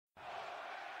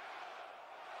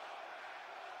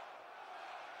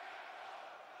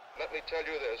let me tell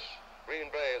you this.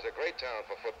 Green Bay is a great town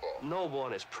for football. No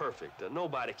one is perfect.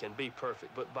 Nobody can be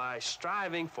perfect. But by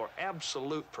striving for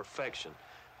absolute perfection,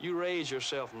 you raise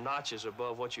yourself notches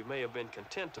above what you may have been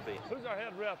content to be. Who's our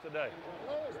head ref today?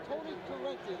 Today is Tony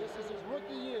Correnti. This is his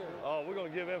rookie year. Oh, we're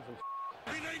going to give him some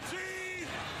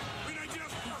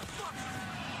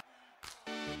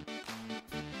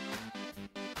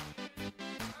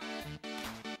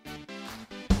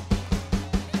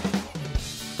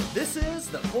This is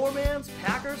the Poor Man's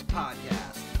Packers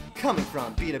Podcast, coming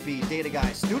from B2B Data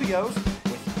Guy Studios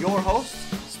with your hosts,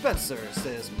 Spencer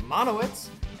Sismonowitz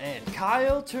and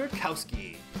Kyle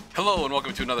Turkowski. Hello and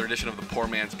welcome to another edition of the Poor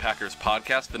Man's Packers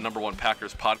Podcast, the number one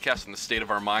Packers podcast in the state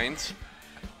of our minds.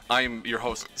 I'm your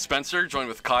host, Spencer, joined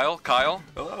with Kyle. Kyle.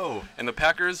 Hello. And the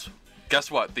Packers,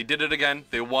 guess what? They did it again.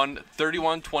 They won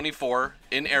 31-24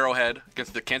 in Arrowhead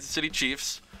against the Kansas City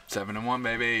Chiefs. 7-1,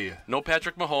 baby. No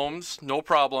Patrick Mahomes, no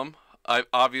problem.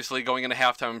 Obviously, going into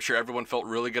halftime, I'm sure everyone felt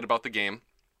really good about the game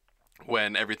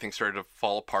when everything started to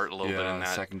fall apart a little bit in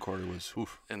that second quarter was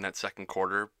in that second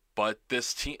quarter. But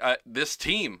this team,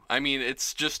 I mean,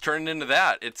 it's just turned into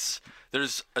that.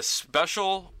 There's a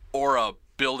special aura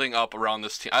building up around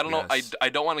this team. I don't know. I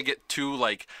don't want to get too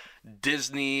like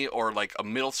Disney or like a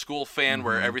middle school fan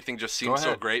where everything just seems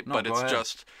so great, but it's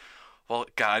just, well,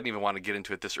 God, I didn't even want to get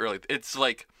into it this early. It's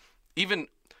like,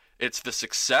 it's the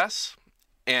success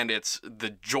and it's the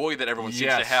joy that everyone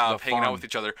seems to have hanging out with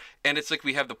each other. And it's like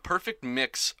we have the perfect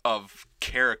mix of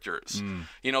characters.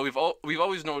 You know, we've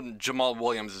always known Jamal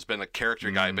Williams has been a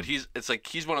character guy, but he's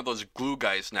one of those glue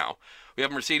guys now. We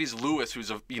have Mercedes Lewis,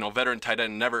 who's a veteran tight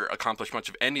end, never accomplished much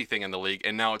of anything in the league,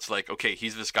 and now it's like, okay,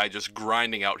 he's this guy just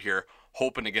grinding out here,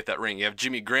 hoping to get that ring. You have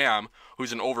Jimmy Graham,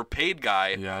 who's an overpaid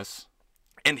guy. Yes.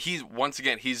 And he's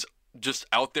just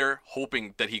out there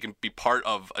hoping that he can be part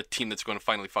of a team that's going to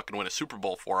finally fucking win a Super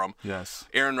Bowl for him. Yes.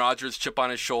 Aaron Rodgers, chip on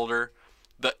his shoulder.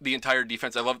 The entire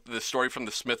defense. I love the story from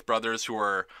the Smith brothers who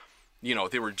are,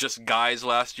 they were just guys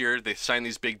last year. They signed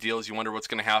these big deals. You wonder what's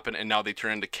going to happen. And now they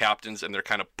turn into captains and they're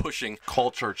kind of pushing.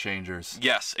 Culture changers.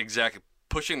 Yes, exactly.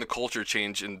 Pushing the culture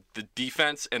change in the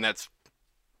defense. And that's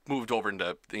moved over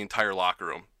into the entire locker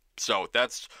room. So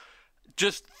that's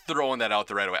just throwing that out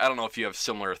there right away. I don't know if you have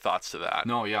similar thoughts to that.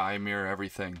 No, yeah, I mirror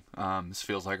everything. This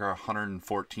feels like our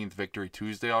 114th Victory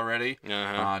Tuesday already.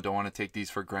 Don't want to take these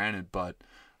for granted, but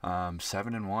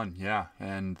 7-1, yeah.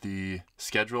 And the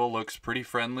schedule looks pretty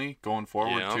friendly going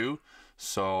forward too.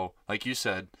 So, like you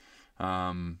said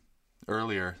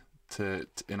earlier,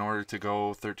 in order to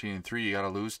go 13-3, you got to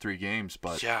lose 3 games.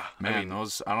 But man,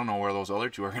 I don't know where those other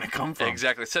 2 are going to come from.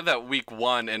 Exactly. I said that week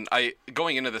 1, and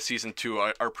going into the season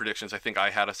 2, our predictions. I think I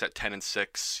had us at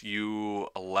 10-6, you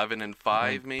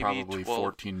 11-5, maybe probably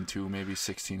 12. 14-2, maybe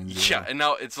 16-0. Yeah, and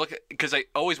now it's looking because I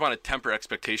always want to temper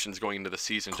expectations going into the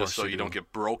season just so you don't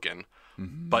get broken.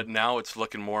 But now it's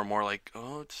looking more and more like,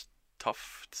 it's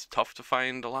tough. It's tough to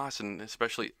find a loss, and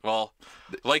especially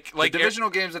like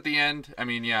divisional games at the end. I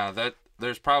mean, that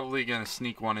there's probably gonna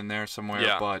sneak one in there somewhere.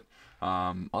 Yeah. But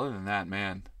other than that,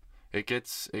 man, it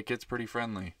gets pretty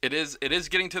friendly. It is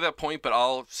getting to that point. But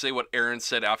I'll say what Aaron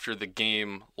said after the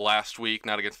game last week,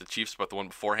 not against the Chiefs, but the one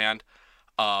beforehand.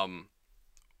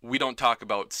 We don't talk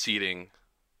about seeding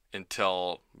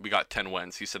until we got 10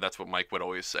 wins. He said that's what Mike would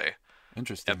always say.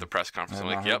 Interesting. At the press conference. I'm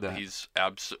like, yep, he's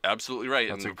absolutely right.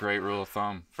 That's a great rule of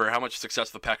thumb. For how much success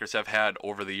the Packers have had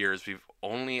over the years, we've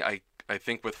only, I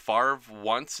think with Favre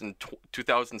once in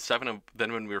 2007, and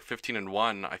then when we were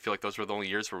 15-1, I feel like those were the only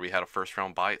years where we had a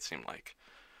first-round bye, it seemed like.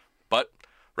 But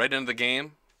right into the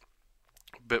game,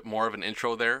 a bit more of an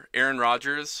intro there. Aaron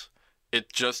Rodgers,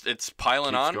 it's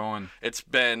piling on. Going.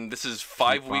 This is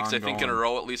 5 weeks, I think, in a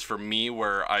row, at least for me,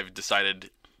 where I've decided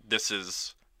this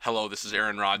is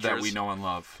Aaron Rodgers. That we know and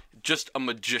love. Just a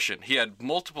magician. He had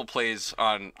multiple plays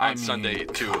on Sunday,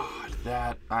 too.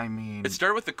 It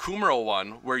started with the Kumaro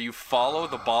one, where you follow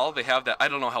the ball. They have that, I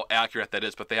don't know how accurate that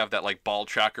is, but they have that, like, ball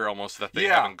tracker almost that they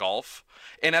have in golf.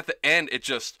 And at the end, it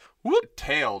just,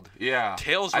 tailed,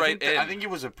 tails right in. I think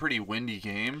it was a pretty windy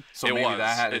game, so maybe was.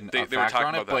 that had a factor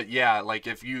on it. But, like,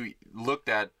 if you looked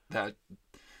at that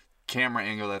camera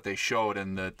angle that they showed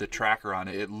and the tracker on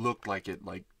it, it looked like it,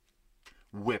 like,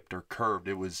 whipped or curved.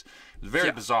 It was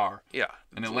very bizarre. Yeah.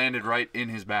 And it landed right in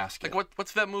his basket. Like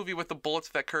what's that movie with the bullets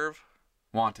that curve?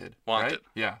 Wanted. Right?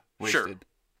 Yeah. Wasted.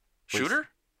 Sure. Shooter?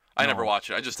 I never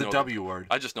watched it. I just know the W word.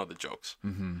 I just know the jokes.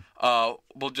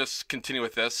 We'll just continue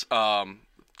with this.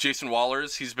 Jason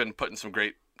Wallers, he's been putting some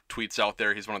great tweets out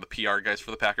there. He's one of the PR guys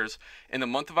for the Packers. In the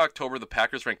month of October, the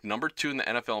Packers ranked number 2 in the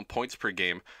NFL in points per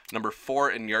game, number 4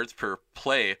 in yards per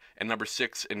play, and number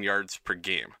 6 in yards per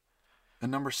game. The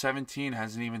number 17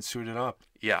 hasn't even suited up.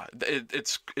 Yeah,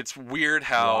 it's weird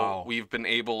how we've been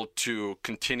able to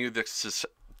continue this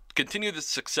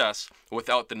success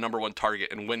without the number one target,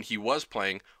 and when he was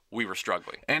playing, we were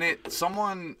struggling. And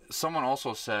someone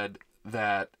also said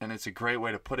that, and it's a great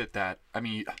way to put it, that, I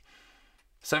mean,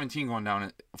 17 going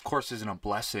down, of course, isn't a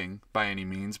blessing by any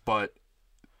means, but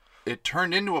it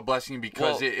turned into a blessing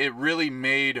because it really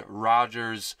made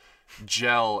Rodgers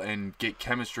gel and get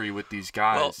chemistry with these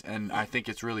guys, and I think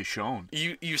it's really shown.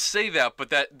 You say that, but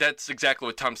that's exactly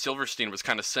what Tom Silverstein was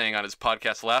kind of saying on his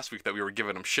podcast last week that we were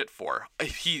giving him shit for.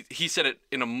 He said it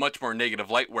in a much more negative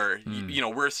light, where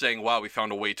we're saying, wow, we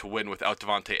found a way to win without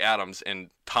Devontae Adams, and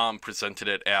Tom presented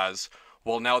it as,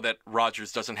 well, now that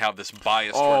Rodgers doesn't have this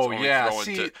bias towards when we throw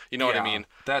into, what I mean?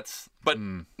 But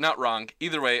not wrong.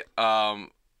 Either way,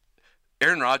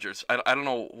 Aaron Rodgers, I don't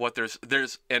know what there's,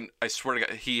 and I swear to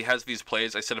God, he has these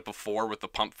plays. I said it before with the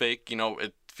pump fake.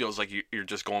 It feels like you're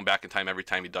just going back in time every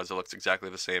time he does. It looks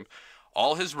exactly the same.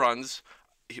 All his runs,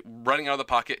 running out of the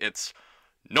pocket, it's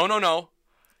no,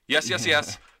 yes,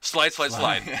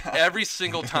 slide. Every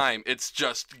single time, it's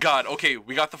just, God, okay,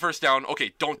 we got the first down.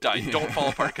 Okay, don't die. Don't fall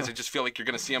apart, because I just feel like you're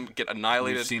going to see him get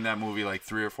annihilated. We've seen that movie like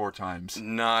 3 or 4 times.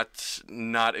 Not exactly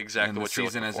what you're looking for. And the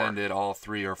season has ended all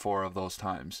 3 or 4 of those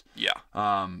times.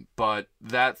 Yeah. But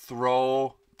that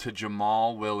throw to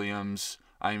Jamal Williams,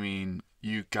 I mean,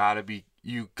 you gotta be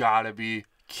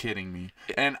kidding me.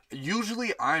 And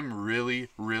usually I'm really,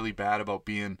 really bad about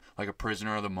being like a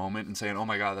prisoner of the moment and saying, oh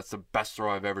my God, that's the best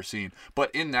throw I've ever seen.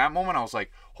 But in that moment, I was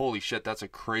like, holy shit, that's a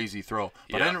crazy throw.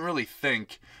 But I didn't really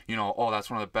think, oh, that's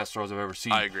one of the best throws I've ever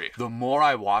seen. I agree. The more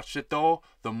I watched it, though,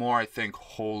 the more I think,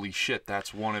 holy shit,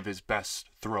 that's one of his best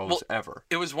throws ever.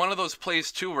 It was one of those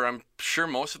plays, too, where I'm sure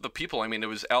most of the people, I mean, it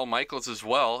was Al Michaels as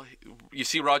well. You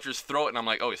see Rodgers throw it, and I'm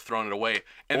like, oh, he's throwing it away.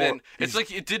 And then it's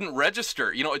like it didn't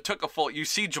register. It took a full, you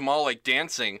see Jamal, like,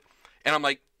 dancing, and I'm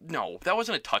like, no, that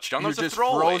wasn't a touchdown. That was a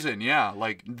throwaway. You're just frozen, yeah.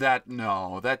 Like, that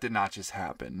did not just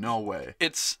happen. No way.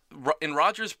 It's, in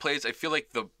Rodgers' plays, I feel like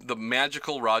the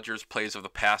magical Rodgers plays of the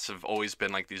past have always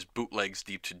been like these bootlegs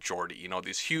deep to Jordy,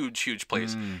 these huge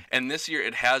plays. And this year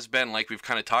it has been, like we've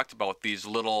kind of talked about, these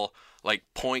little, like,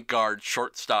 point guard,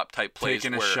 shortstop type plays.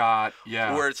 Taking a shot,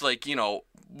 yeah. Where it's like,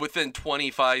 within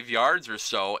 25 yards or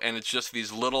so, and it's just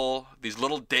these little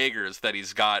daggers that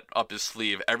he's got up his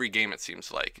sleeve every game, it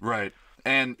seems like. Right.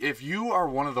 And if you are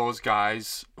one of those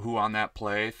guys who on that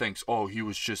play thinks, oh, he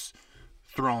was just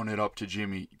throwing it up to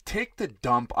Jimmy, take the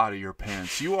dump out of your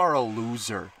pants. You are a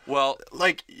loser. Well,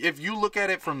 like, if you look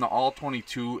at it from the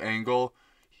all-22 angle,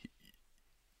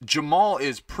 Jamal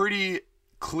is pretty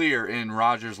clear in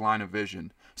Rodgers' line of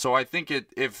vision. So I think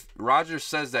if Rodgers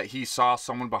says that he saw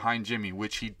someone behind Jimmy,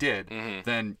 which he did,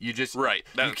 then you just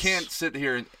you can't sit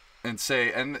here and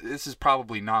say, and this is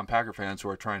probably non-Packer fans who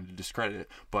are trying to discredit it,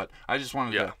 but I just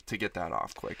wanted to get that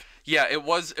off quick. Yeah, it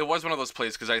was one of those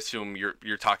plays, because I assume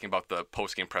you're talking about the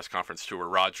post-game press conference too, where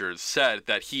Rodgers said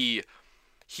that he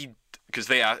because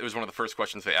it was one of the first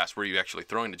questions they asked, were you actually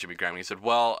throwing to Jimmy Graham? And he said,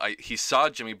 well, he saw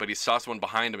Jimmy, but he saw someone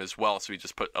behind him as well, so he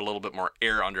just put a little bit more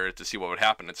air under it to see what would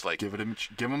happen. It's like, give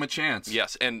him a chance.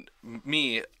 Yes, and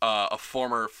me, a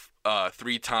former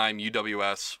 3-time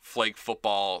UWS flag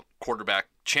football quarterback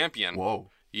champion. Whoa.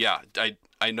 Yeah,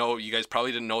 I know you guys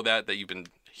probably didn't know that you've been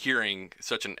hearing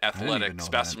such an athletic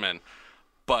specimen,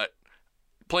 but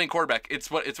playing quarterback,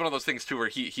 it's one of those things too where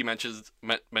he mentions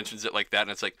it like that,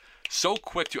 and it's like so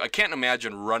quick too. I can't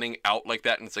imagine running out like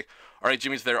that, and it's like, all right,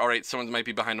 Jimmy's there, all right, someone might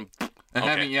be behind him, and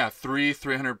having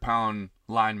 300-pound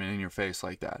linemen in your face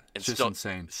like that. It's just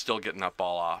insane. Still getting that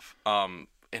ball off.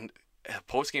 And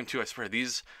post game too, I swear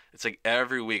it's like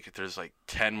every week there's like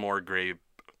 10 more gray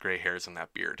hairs in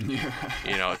that beard. Yeah.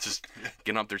 It's just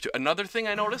getting up there too. Another thing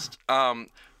I noticed,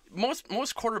 most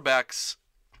quarterbacks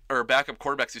or backup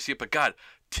quarterbacks, you see it, but God,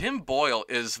 Tim Boyle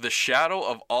is the shadow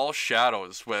of all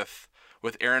shadows with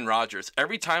Aaron Rodgers.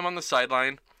 Every time on the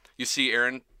sideline you see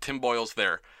Tim Boyle's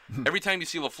there. Every time you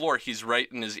see LaFleur, he's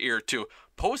right in his ear too.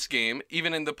 Post-game,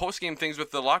 even in the post-game things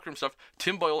with the locker room stuff,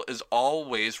 Tim Boyle is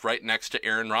always right next to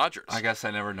Aaron Rodgers. I guess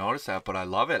I never noticed that, but I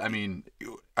love it. I mean,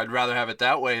 I'd rather have it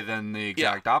that way than the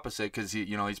exact opposite, because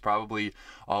he's probably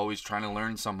always trying to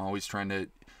learn something, always trying to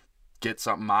get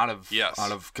something out of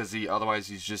because otherwise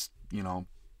he's just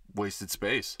wasted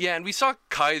space. Yeah, and we saw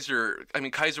Kaiser. I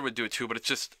mean, Kaiser would do it too, but it's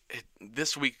just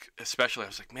this week especially, I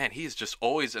was like, man, he's just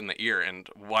always in the ear, and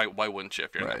why wouldn't you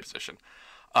if you're in that position?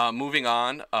 Moving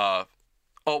on. I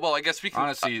guess we can.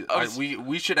 Honestly,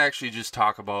 we should actually just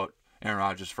talk about Aaron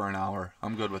Rodgers for an hour.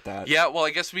 I'm good with that. Yeah, well, I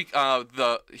guess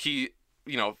 3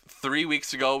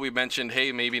 weeks ago we mentioned,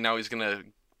 hey, maybe now he's gonna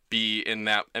be in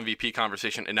that MVP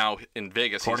conversation, and now in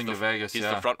Vegas, According he's to Vegas,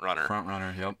 the front runner. Front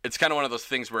runner, yep. It's kind of one of those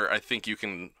things where I think you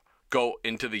can go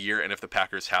into the year, and if the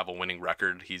Packers have a winning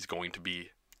record, he's going to be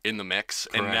in the mix.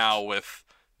 Correct. And now with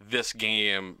this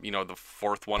game, the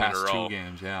fourth one Past in a row. 2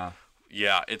 games, yeah.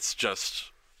 Yeah, it's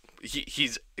just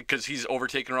he's because he's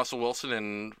overtaken Russell Wilson,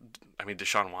 and I mean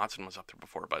Deshaun Watson was up there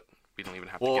before, but we don't even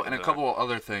have to get into and a that. couple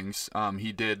other things.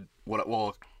 He did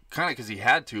kind of because he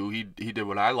had to. He did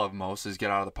what I love most is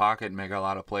get out of the pocket and make a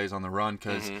lot of plays on the run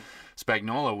because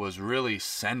Spagnuolo was really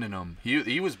sending him.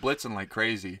 He was blitzing like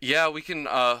crazy. Yeah, we can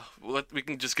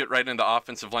just get right into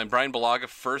offensive line. Brian Bulaga,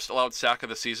 first allowed sack of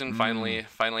the season, finally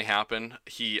happened.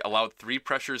 He allowed 3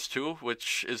 pressures too,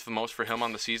 which is the most for him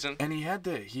on the season. And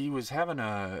he was having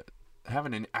I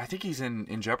think he's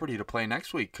in jeopardy to play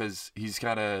next week because he's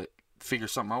got to figure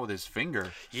something out with his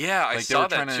finger. Yeah, I saw that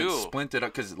too. They were trying to splint it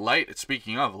up because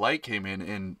speaking of, Light came in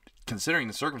and considering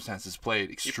the circumstances played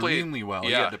extremely well.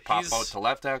 He had to pop out to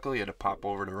left tackle. He had to pop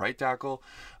over to right tackle.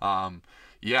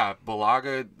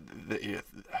 Bulaga, this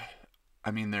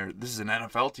is an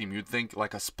NFL team. You'd think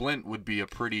like a splint would be a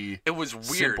pretty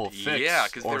simple fix. Yeah,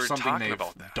 because they were something talking they've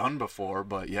about that. done before.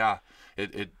 But yeah,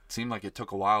 it seemed like it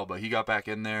took a while. But he got back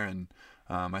in there and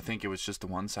I think it was just the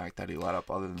 1 sack that he let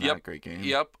up. Other than that, great game.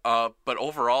 Yep. But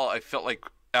overall, I felt like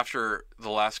after the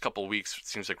last couple of weeks, it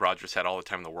seems like Rodgers had all the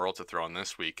time in the world to throw. And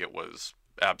this week, it was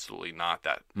absolutely not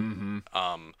that.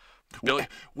 Billy,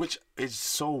 which is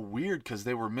so weird because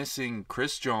they were missing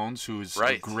Chris Jones, who's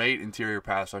a great interior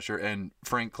pass rusher, and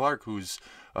Frank Clark, who's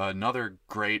another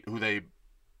great, who they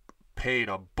paid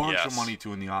a bunch of money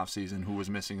to in the offseason, who was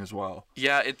missing as well.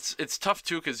 Yeah, it's tough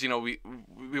too because we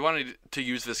wanted to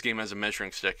use this game as a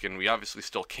measuring stick, and we obviously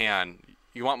still can.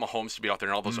 You want Mahomes to be out there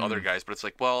and all those other guys, but it's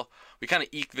like, well, we kind of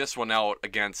eke this one out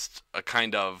against a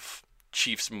kind of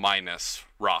Chiefs minus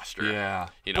roster. Yeah,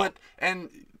 and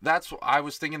that's I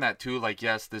was thinking that too. Like,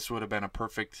 yes, this would have been a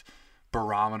perfect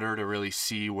barometer to really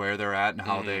see where they're at and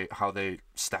how they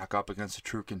stack up against a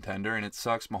true contender. And it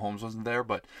sucks Mahomes wasn't there,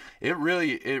 but it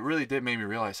really did make me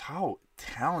realize how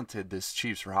talented this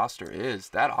Chiefs roster is.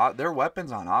 That their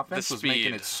weapons on offense was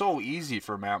making it so easy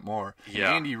for Matt Moore. Yeah.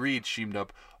 And Andy Reid schemed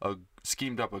up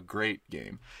a great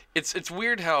game. It's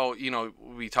weird how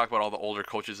we talk about all the older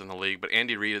coaches in the league, but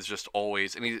Andy Reid is just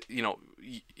always, and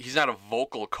he's not a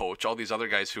vocal coach. All these other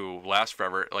guys who last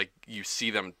forever, like you see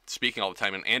them speaking all the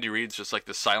time, and Andy Reid's just like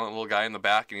the silent little guy in the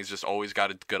back, and he's just always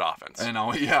got a good offense. And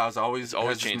it's always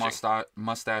has his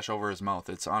mustache over his mouth.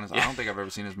 It's honest. I don't think I've ever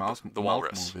seen his mouth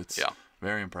walrus move. It's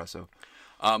very impressive.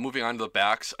 Moving on to the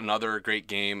backs, another great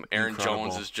game. Aaron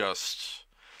Jones is just.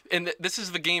 And this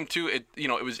is the game too. It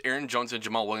was Aaron Jones and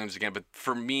Jamal Williams again. But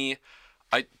for me,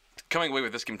 coming away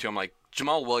with this game too, I'm like,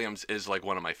 Jamal Williams is like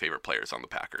one of my favorite players on the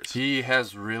Packers. He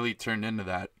has really turned into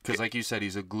that because, like you said,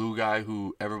 he's a glue guy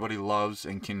who everybody loves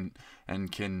and can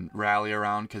rally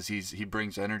around because he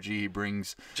brings energy. He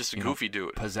brings just a goofy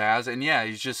dude, pizzazz, and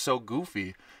he's just so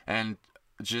goofy and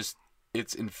just.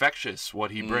 It's infectious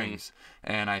what he brings,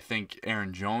 and I think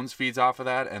Aaron Jones feeds off of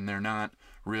that, and they're not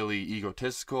really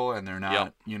egotistical, and they're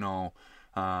not,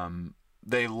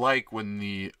 they like when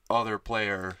the other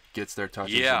player gets their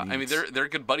touches. Yeah, I mean they're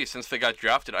good buddies since they got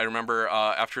drafted. I remember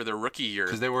after their rookie year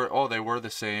because they were the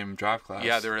same draft class.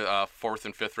 Yeah, they were 4th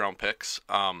and 5th round picks.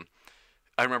 I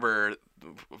remember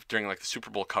during like the Super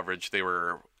Bowl coverage,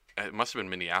 it must have been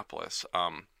Minneapolis.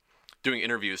 Doing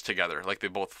interviews together, like they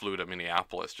both flew to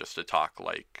Minneapolis just to talk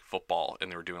like football,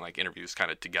 and they were doing like interviews kind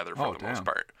of together for the most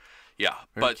part. Yeah,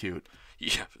 very cute.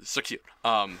 Yeah, so cute.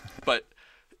 But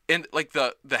and like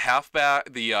the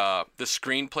halfback, the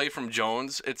screenplay from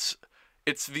Jones, it's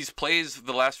these plays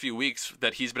the last few weeks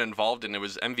that he's been involved in. It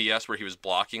was MVS where he was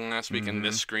blocking last week, and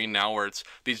this screen now where it's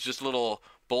these just little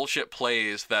bullshit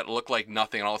plays that look like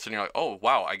nothing, and all of a sudden you're like, oh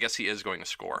wow, I guess he is going to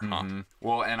score. Huh?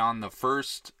 Well, and on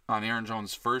Aaron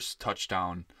Jones' first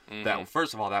touchdown, that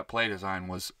first of all, that play design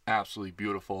was absolutely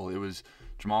beautiful. It was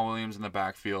Jamal Williams in the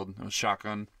backfield. It was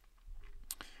shotgun.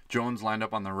 Jones lined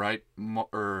up on the right,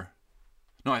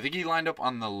 I think he lined up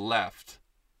on the left,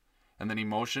 and then he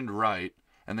motioned right,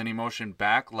 and then he motioned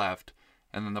back left,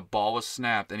 and then the ball was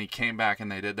snapped, and he came back,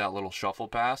 and they did that little shuffle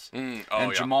pass.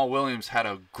 Jamal Williams had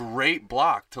a great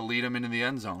block to lead him into the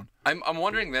end zone. I'm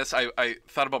wondering this. I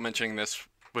thought about mentioning this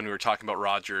when we were talking about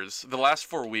Rodgers. The last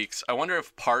 4 weeks, I wonder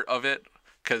if part of it,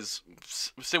 because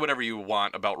say whatever you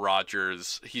want about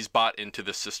Rodgers, he's bought into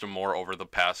the system more over the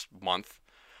past month.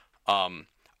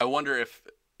 I wonder if,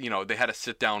 they had a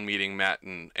sit-down meeting, Matt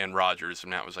and Rodgers,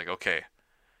 and Matt was like, okay,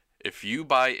 if you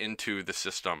buy into the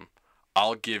system,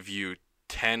 I'll give you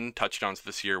 10 touchdowns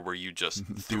this year where you just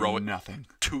Do throw it nothing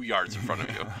 2 yards in front of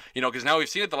you. Because now we've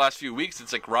seen it the last few weeks.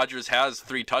 It's like Rodgers has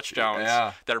 3 touchdowns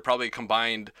that are probably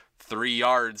combined 3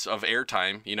 yards of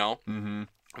airtime.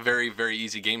 Very, very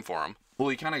easy game for him. Well,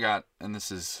 he kind of got,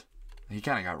 he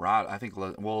kind of got robbed. I think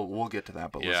we'll get to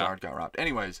that, but Lazard got robbed.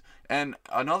 Anyways, and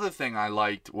another thing I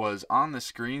liked was on the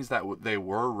screens that they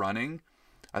were running,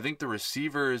 I think the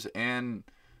receivers and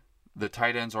the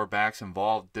tight ends or backs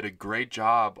involved did a great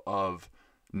job of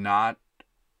not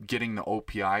getting the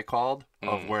OPI called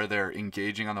of where they're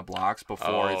engaging on the blocks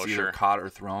before it's either caught or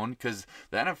thrown, because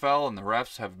the NFL and the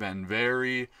refs have been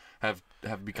have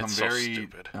become very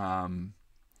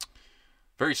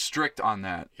very strict on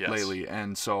that lately,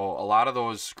 and so a lot of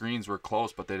those screens were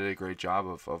close, but they did a great job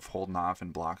of holding off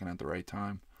and blocking at the right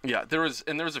time. Yeah, there was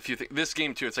a few things. This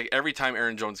game too, it's like every time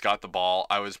Aaron Jones got the ball,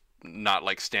 I was not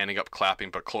like standing up clapping,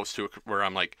 but close to it, where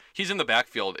I'm like, he's in the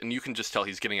backfield and you can just tell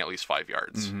he's getting at least 5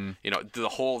 yards. The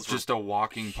holes just a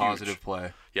walking huge. Positive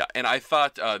play. Yeah, and I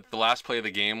thought the last play of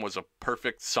the game was a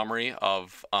perfect summary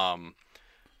of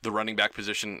the running back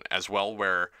position as well,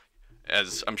 where,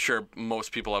 as I'm sure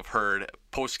most people have heard,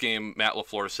 post-game Matt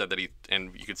LaFleur said that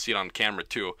and you could see it on camera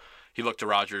too, he looked to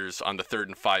Rodgers on the 3rd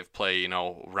and 5 play,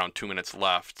 around 2 minutes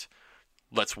left.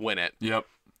 Let's win it. Yep.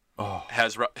 Oh,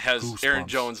 has Aaron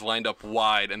Jones lined up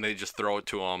wide, and they just throw it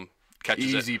to him,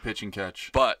 catches it. Easy pitch and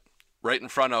catch. But right in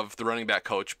front of the running back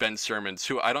coach, Ben Simmons,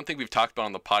 who I don't think we've talked about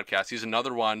on the podcast. He's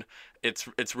another one.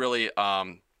 It's really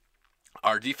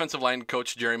our defensive line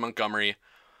coach, Jerry Montgomery.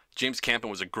 James Campen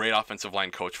was a great offensive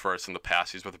line coach for us in the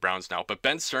past. He's with the Browns now. But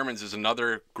Ben Simmons is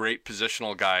another great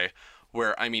positional guy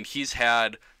where, he's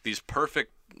had these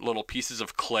perfect little pieces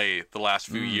of clay the last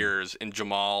few years in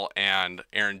Jamal and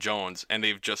Aaron Jones, and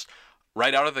they've just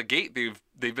right out of the gate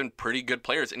they've been pretty good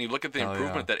players. And you look at the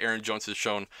improvement that Aaron Jones has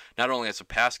shown, not only as a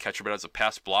pass catcher but as a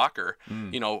pass blocker.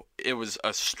 It was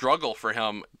a struggle for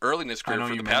him early in his career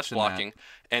for the pass blocking,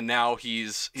 and now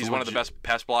he's one of the best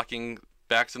pass blocking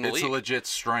backs in the league. It's a legit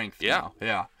strength now.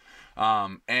 Yeah.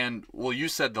 And you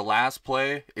said the last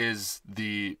play is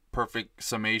the perfect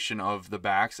summation of the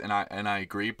backs, and I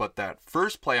agree. But that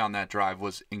first play on that drive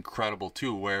was incredible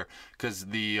too, because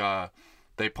they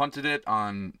punted it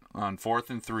on 4th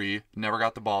and 3, never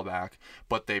got the ball back,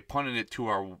 but they punted it to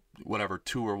our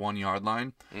 2 or 1 yard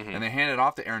line, and they handed it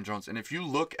off to Aaron Jones. And if you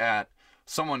look at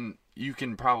someone, you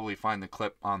can probably find the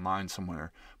clip online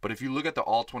somewhere, but if you look at the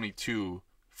all 22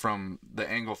 from the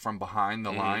angle from behind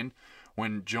the line.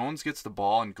 When Jones gets the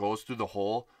ball and goes through the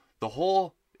hole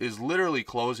is literally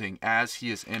closing as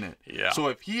he is in it. Yeah. So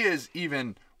if he is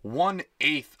even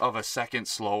 1/8 of a second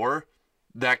slower,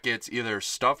 that gets either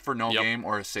stuffed for no game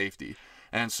or a safety.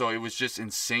 And so it was just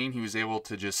insane. He was able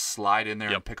to just slide in there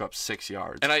and pick up 6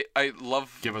 yards. And I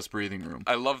love... Give us breathing room.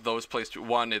 I love those plays too.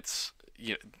 One, it's...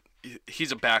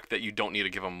 he's a back that you don't need to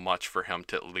give him much for him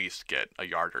to at least get a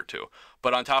yard or two.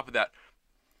 But on top of that,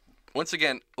 once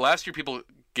again, last year people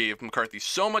gave McCarthy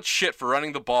so much shit for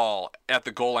running the ball at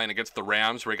the goal line against the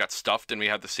Rams where he got stuffed and we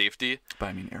had the safety.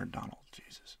 But Aaron Donald,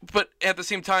 Jesus. But at the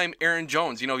same time, Aaron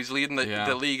Jones, he's leading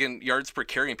the league in yards per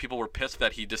carry, and people were pissed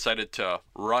that he decided to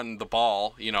run the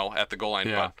ball, at the goal line.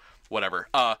 Yeah. But whatever.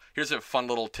 Here's a fun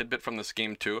little tidbit from this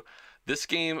game too. This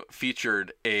game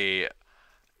featured a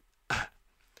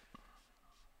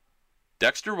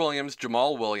Dexter Williams,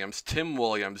 Jamal Williams, Tim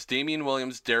Williams, Damian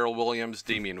Williams, Darrell Williams,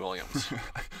 Damian Williams.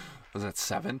 Was that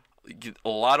 7? A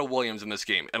lot of Williams in this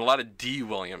game, and a lot of D.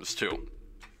 Williams, too.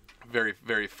 Very,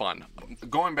 very fun.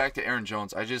 Going back to Aaron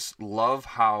Jones, I just love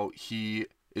how he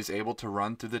is able to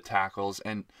run through the tackles,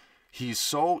 and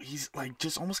he's like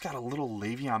just almost got a little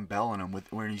Le'Veon Bell in him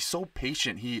where he's so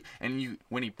patient.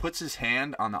 When he puts his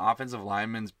hand on the offensive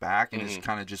lineman's back and is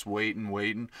kind of just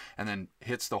waiting, and then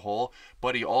hits the hole.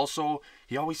 But he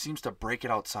always seems to break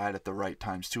it outside at the right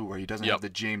times too, where he doesn't have the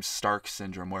James Stark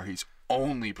syndrome where he's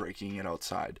only breaking it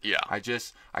outside. Yeah.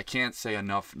 I can't say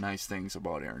enough nice things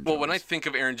about Aaron Jones. Well, when I think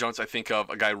of Aaron Jones, I think of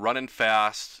a guy running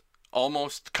fast,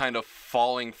 almost kind of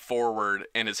falling forward,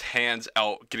 and his hands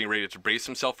out, getting ready to brace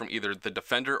himself from either the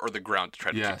defender or the ground to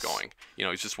try to keep going.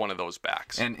 He's just one of those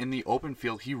backs. And in the open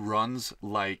field, he runs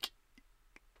like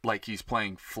he's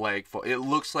playing flag football. It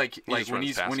looks like when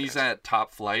he's at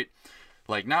top flight.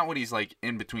 Like, not when he's, like,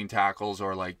 in between tackles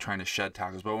or, like, trying to shed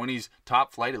tackles, but when he's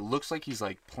top flight, it looks like he's,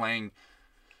 like, playing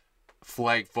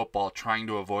flag football, trying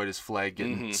to avoid his flag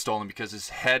getting stolen because his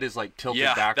head is, like, tilted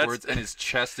backwards and his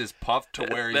chest is puffed to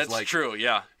where he's, like... That's true,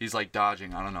 yeah. He's, like,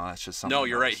 dodging. I don't know. That's just something... No,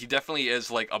 you're right. He definitely is,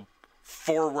 like, a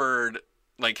forward...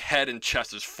 Like, head and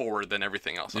chest is forward than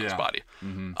everything else on his body.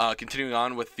 Continuing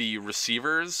on with the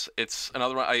receivers, it's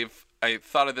another one. I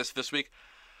thought of this week.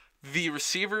 The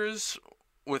receivers...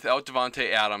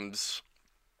 Devontae Adams,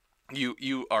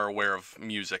 you are aware of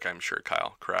music, I'm sure,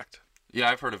 Kyle, correct? Yeah,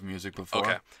 I've heard of music before.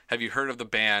 Okay. Have you heard of the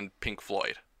band Pink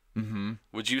Floyd? Mm-hmm.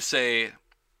 Would you say,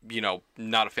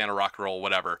 not a fan of rock and roll,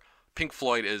 whatever, Pink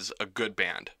Floyd is a good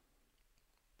band?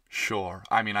 Sure.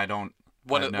 I mean, I don't...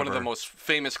 One of the most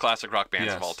famous classic rock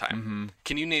bands of all time. Mm-hmm.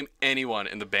 Can you name anyone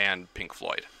in the band Pink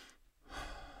Floyd?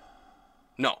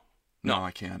 No, I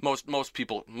can't. Most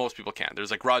people can. There's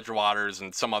like Roger Waters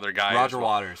and some other guy. Roger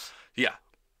Waters. Yeah.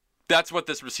 That's what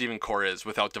this receiving core is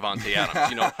without Devontae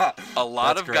Adams. A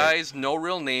lot of guys, no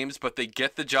real names, but they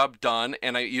get the job done.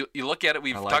 And you look at it.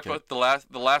 We've talked about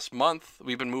the last month.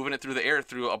 We've been moving it through the air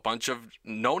through a bunch of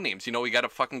no names. We got a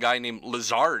fucking guy named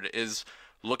Lazard is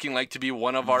looking like to be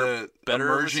one of our better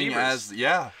emerging receivers.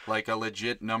 as like a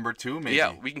legit number 2 maybe.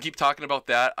 Yeah, we can keep talking about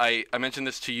that. I mentioned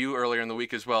this to you earlier in the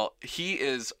week as well. He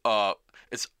is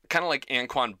it's kind of like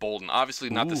Anquan Bolden.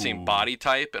 Obviously not the same body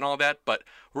type and all that, but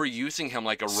we're using him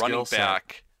like a running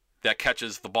back that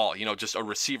catches the ball, just a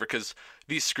receiver. Because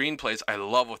these screenplays I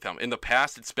love with him. In the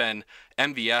past, it's been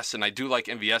MVS, and I do like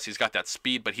MVS. He's got that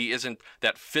speed, but he isn't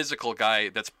that physical guy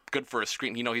that's good for a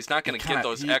screen. He's not going to get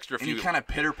those extra few. He kind of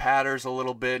pitter-patters a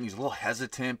little bit, and he's a little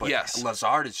hesitant, but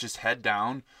Lazard is just head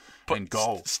down and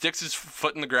go. Sticks his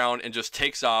foot in the ground and just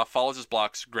takes off, follows his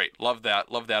blocks. Great. Love that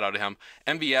out of him.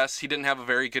 MVS, he didn't have a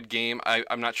very good game.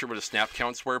 I'm not sure what his snap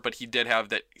counts were, but he did have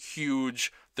that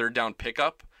huge third down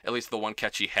pickup. At least the one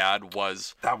catch he had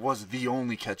was... That was the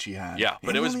only catch he had. Yeah,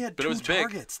 but it was big.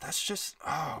 Targets. That's just...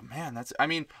 Oh, man.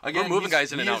 Again, we're moving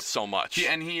guys in and out so much.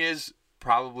 He is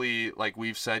probably, like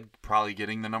we've said, probably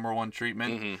getting the number 1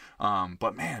 treatment. Mm-hmm.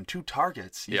 But, man, 2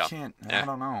 targets. You can't... I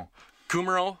don't know.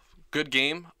 Kumaro, good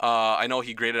game. I know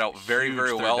he graded out very,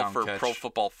 very well for catch. Pro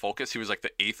Football Focus. He was like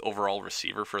the 8th overall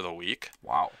receiver for the week.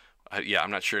 Wow.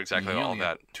 I'm not sure exactly all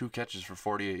that. 2 catches for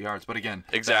 48 yards, but again,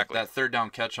 exactly that third down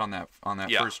catch on that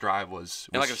first drive was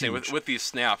and like I'm huge. saying, with these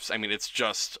snaps, I mean, it's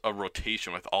just a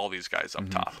rotation with all these guys up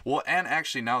top. Well, and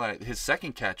actually now that his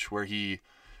second catch where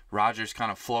Rodgers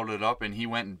kind of floated up and he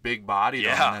went and big bodied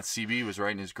him, and that CB was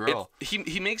right in his grill.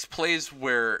 He makes plays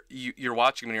where you're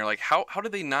watching him and you're like, how are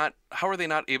they not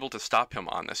able to stop him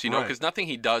on this? Because nothing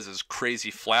he does is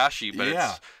crazy flashy, but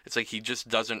it's like he just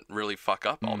doesn't really fuck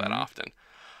up all that often.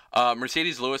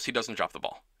 Mercedes Lewis, he doesn't drop the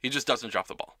ball. He just doesn't drop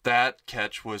the ball. That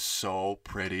catch was so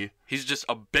pretty. He's just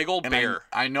a big old bear.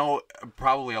 I know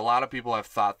probably a lot of people have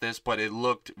thought this, but it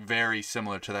looked very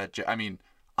similar to that. I mean,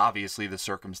 obviously the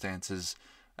circumstances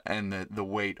and the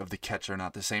weight of the catch are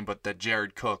not the same, but that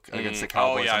Jared Cook against the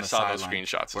Cowboys on the sideline. I saw those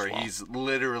screenshots where as well. He's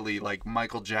literally like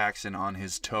Michael Jackson on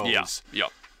his toes. Yeah.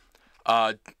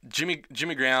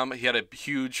 Jimmy Graham, he had a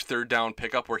huge third down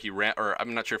pickup where he ran, or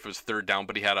I'm not sure if it was third down,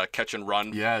 but he had a catch and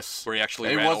run. Yes. Where he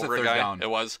actually ran over a guy. Down. It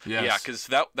was. Yes. Yeah, because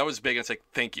that was big. And it's like,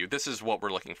 thank you. This is what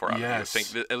we're looking for out of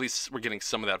you. At least we're getting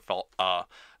some of that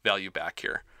value back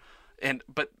here.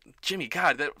 But Jimmy,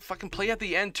 God, that fucking play at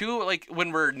the end too. Like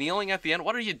when we're kneeling at the end,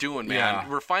 what are you doing, man? Yeah.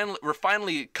 We're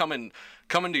finally coming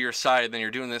to your side. And then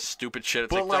you're doing this stupid shit.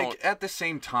 It's but at the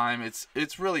same time,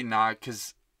 it's really not,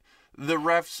 because the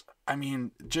refs, I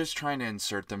mean, just trying to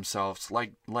insert themselves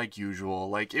like usual.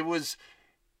 Like it was.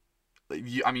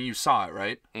 I mean, you saw it,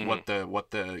 right? Mm-hmm.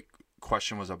 What the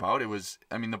question was about. It was.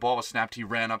 I mean, the ball was snapped. He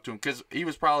ran up to him because he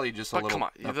was probably just a little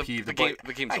peeved. The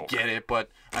game's over. I get it, but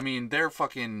I mean, they're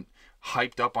fucking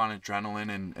hyped up on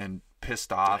adrenaline and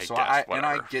pissed off.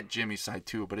 I get Jimmy's side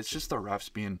too, but it's just the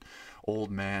refs being old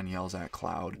man yells at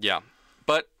cloud. Yeah,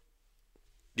 but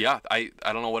yeah, I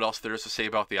don't know what else there is to say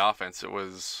about the offense. It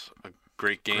was a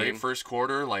great game. Great first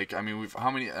quarter. Like, I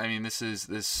mean, this is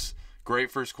this great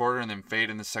first quarter and then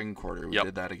fade in the second quarter. We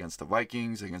did that against the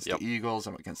Vikings, against the Eagles,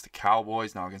 and against the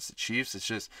Cowboys, now against the Chiefs. It's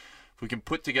just, if we can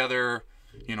put together,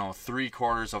 3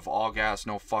 quarters of all gas,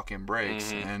 no fucking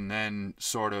breaks, and then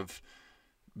sort of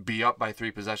be up by 3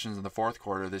 possessions in the fourth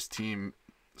quarter, this team,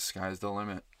 sky's the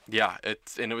limit. Yeah,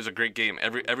 it was a great game.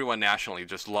 Everyone nationally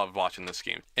just loved watching this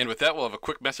game. And with that, we'll have a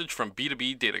quick message from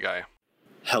B2B Data Guy.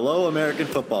 Hello, American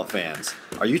football fans.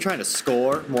 Are you trying to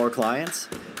score more clients?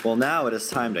 Well, now it is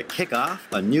time to kick off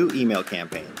a new email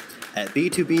campaign. At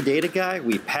B2B Data Guy,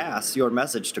 we pass your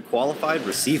message to qualified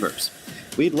receivers.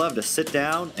 We'd love to sit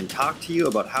down and talk to you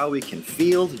about how we can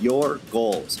field your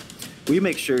goals. We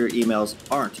make sure your emails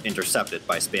aren't intercepted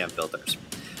by spam filters.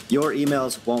 Your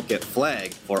emails won't get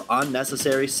flagged for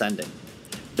unnecessary sending.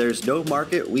 There's no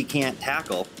market we can't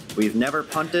tackle. We've never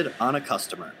punted on a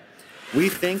customer. We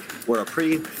think we're a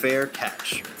pretty fair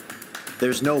catch.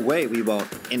 There's no way we won't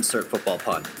insert football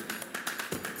pun.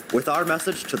 With our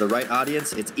message to the right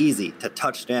audience, it's easy to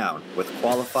touch down with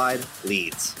qualified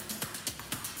leads.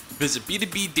 Visit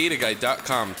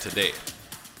b2bdataguy.com today.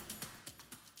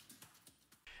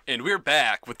 And we're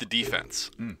back with the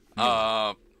defense.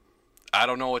 I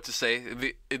don't know what to say.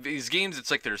 These games,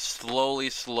 it's like they're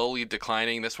slowly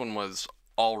declining. This one was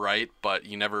all right, but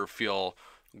you never feel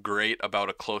great about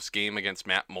a close game against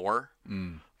Matt Moore.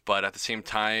 But at the same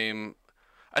time,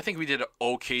 I think we did an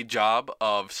okay job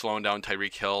of slowing down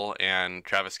Tyreek Hill and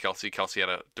Travis Kelce.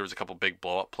 There was a couple big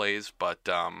blow-up plays, but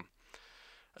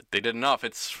they did enough.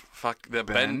 It's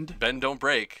bend, don't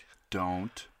break.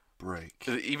 Don't break.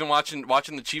 Even watching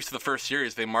the Chiefs of the first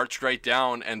series, they marched right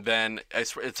down, and then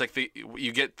it's like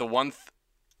you get the one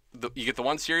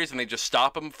series and they just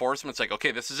stop them, force them. It's like,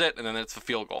 okay, this is it, and then it's the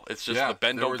field goal. It's just the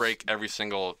bend don't break every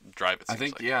single drive. I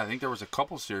think there was a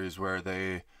couple series where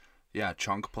they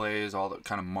chunk plays, all the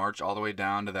kind of march all the way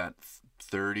down to that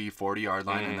 30-40 yard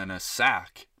line, and then a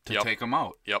sack to take them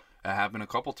out. Yep. It happened a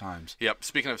couple times. Yep.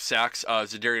 Speaking of sacks,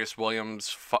 Zadarius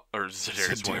Williams.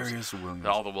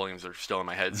 All the Williams are still in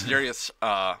my head. Zadarius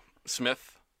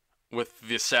Smith with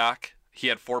the sack. He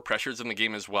had 4 pressures in the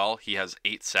game as well. He has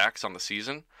 8 sacks on the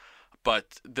season.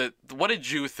 But what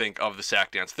did you think of the sack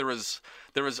dance? There was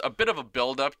a bit of a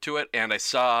build up to it, and I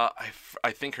saw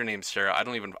I think her name's Sarah.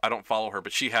 I don't follow her,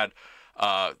 but she had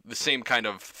the same kind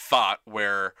of thought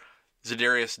where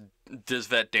Zadarius does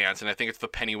that dance, and I think it's the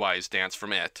Pennywise dance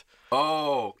from It.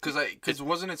 Oh, because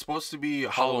wasn't it supposed to be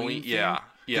Halloween? Yeah.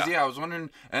 I was wondering,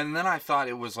 and then I thought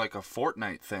it was like a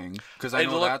Fortnite thing, because I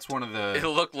know that's one of the. It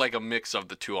looked like a mix of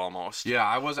the two almost. Yeah,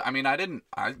 I didn't.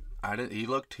 He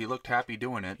looked happy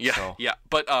doing it. Yeah, so. yeah.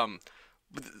 But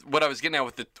what I was getting at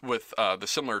with the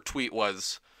similar tweet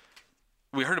was,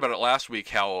 we heard about it last week,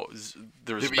 how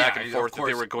there was back and forth that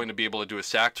they were going to be able to do a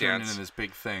sack dance. Into this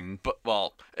big thing. But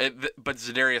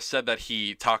Zadarius said that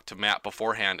he talked to Matt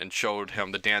beforehand and showed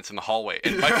him the dance in the hallway.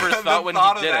 And my first thought when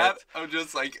he did it, I'm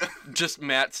just like, just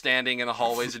Matt standing in the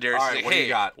hallway. Zadarius saying,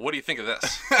 "Hey, what do you think of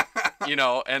this?"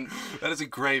 And that is a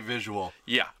great visual.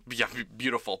 Yeah,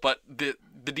 beautiful. But the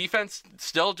defense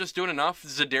still just doing enough.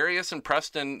 Zadarius and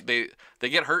Preston, they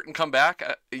get hurt and come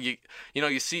back. You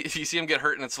see them get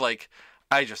hurt, and it's like,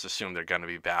 I just assume they're going to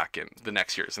be back in the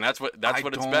next years, and that's what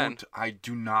it's been. I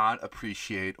do not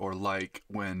appreciate or like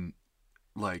when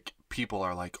people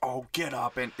are like, "Oh, get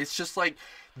up," and it's just like,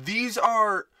 these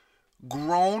are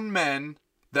grown men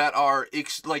that are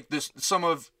some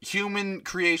of human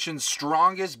creation's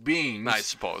strongest beings. I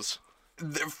suppose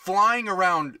they're flying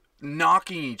around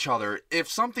knocking each other. If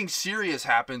something serious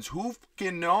happens, who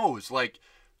fucking knows? Like,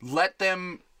 let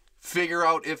them figure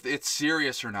out if it's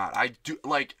serious or not.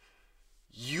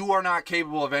 You are not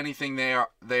capable of anything they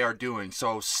are doing,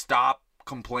 so stop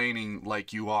complaining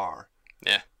like you are.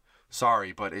 Yeah.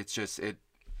 Sorry, but it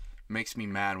makes me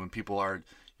mad when people are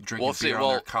drinking beer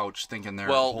on their couch thinking they're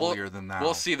holier than thou.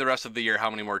 We'll see the rest of the year how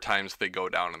many more times they go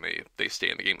down and they stay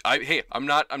in the game. I'm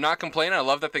not complaining. I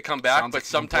love that they come back, but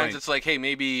sometimes it's like, hey,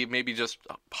 maybe just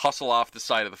hustle off the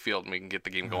side of the field and we can get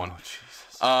the game going.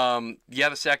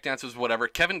 The sack dance was whatever.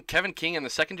 Kevin King in the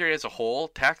secondary as a whole,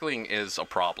 tackling is a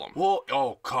problem. Well,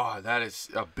 oh god, that is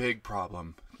a big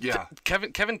problem. Yeah.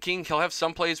 Kevin King, he'll have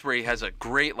some plays where he has a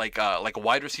great like a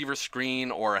wide receiver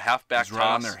screen or a halfback toss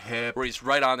right on their hip, where he's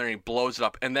right on there and he blows it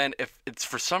up. And then if it's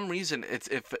for some reason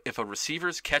if a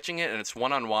receiver's catching it and it's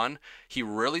 1-on-1, he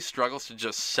really struggles to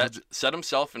just set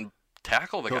himself and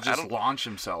tackle the guy. He'll just launch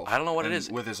himself. I don't know what it is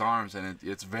with his arms, and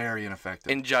it's very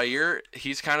ineffective. And Jair,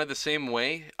 he's kind of the same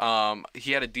way.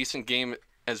 He had a decent game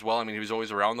as well. I mean, he was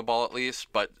always around the ball at least.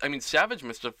 But I mean, Savage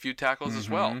missed a few tackles as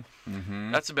well.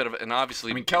 Mm-hmm. That's a bit of it. And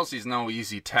obviously, I mean, Kelsey's no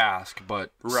easy task,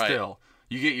 but still,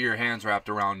 you get your hands wrapped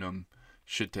around him,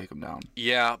 should take him down.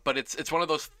 Yeah, but it's one of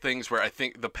those things where I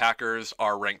think the Packers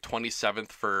are ranked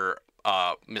 27th for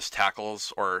missed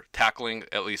tackles or tackling,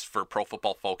 at least for Pro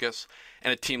Football Focus,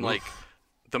 and a team like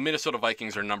the Minnesota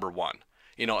Vikings are number 1.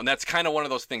 And that's kind of one of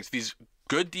those things. These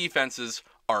good defenses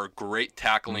are great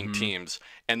tackling teams,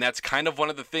 and that's kind of one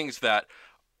of the things that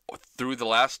through the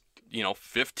last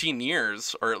 15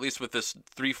 years, or at least with this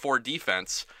 3-4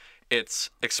 defense, it's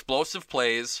explosive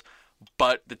plays,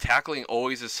 but the tackling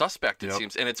always is suspect, it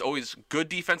seems. And it's always good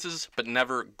defenses, but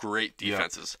never great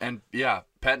defenses. Yep. And,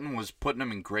 Pettin was putting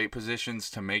them in great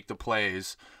positions to make the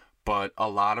plays, but a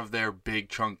lot of their big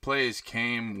chunk plays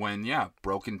came when,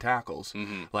 broken tackles.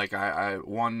 Mm-hmm. Like, I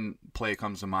one play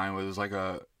comes to mind where it was like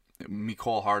a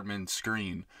Mecole Hardman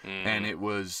screen, and it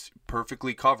was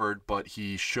perfectly covered, but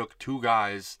he shook 2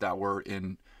 guys that were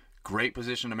in great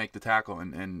position to make the tackle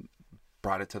and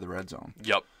brought it to the red zone.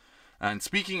 Yep. And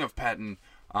speaking of Pettin,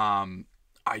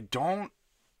 I don't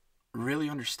really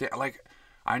understand. Like,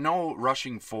 I know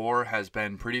rushing 4 has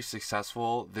been pretty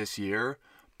successful this year,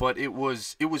 but it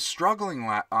was struggling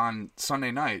on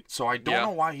Sunday night. So I don't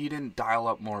know why he didn't dial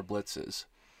up more blitzes.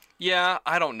 Yeah,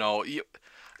 I don't know.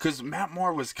 Because Matt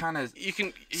Moore was kind of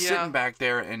sitting back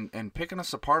there and picking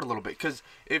us apart a little bit. Because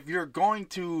if you're going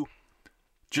to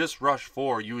just rush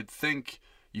 4, you would think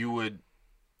you would,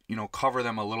 cover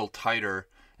them a little tighter.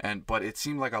 But it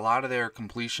seemed like a lot of their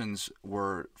completions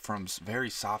were from very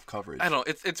soft coverage. I don't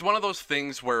know. It's one of those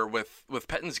things where with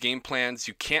Pettine's game plans,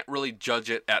 you can't really judge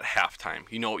it at halftime.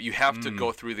 You have to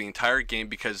go through the entire game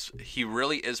because he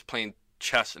really is playing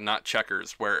chess and not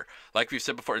checkers. Where, like we've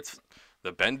said before, it's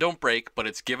the bend don't break, but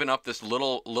it's given up this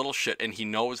little shit, and he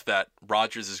knows that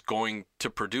Rodgers is going to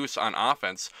produce on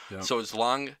offense. Yep. So as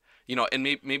long, and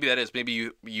maybe that is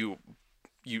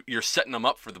you're setting them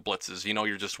up for the blitzes.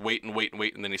 You're just wait,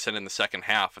 and then you send in the second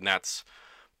half, and that's.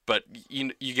 But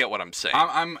you get what I'm saying.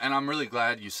 I'm really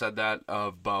glad you said that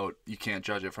about you can't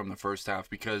judge it from the first half,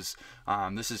 because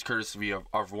this is courtesy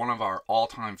of one of our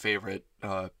all-time favorite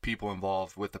people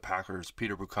involved with the Packers,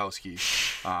 Peter Bukowski.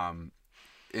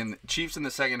 In Chiefs in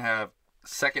the second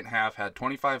half had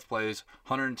 25 plays,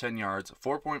 110 yards,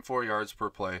 4.4 yards per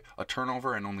play, a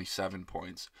turnover, and only 7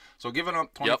 points. So giving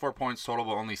up 24 points total,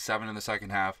 but only 7 in the second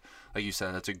half. Like you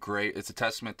said, it's a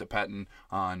testament to Pettine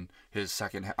on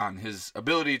his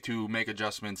ability to make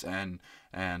adjustments and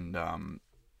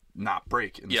not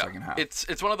break in the second half.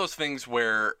 It's one of those things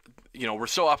where we're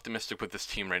so optimistic with this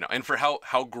team right now, and for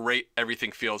how great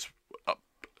everything feels,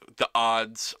 the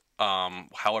odds.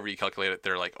 However you calculate it,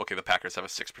 they're like, okay, the Packers have a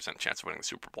 6% chance of winning the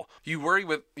Super Bowl. You worry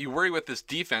with this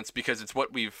defense because it's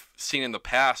what we've seen in the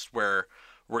past where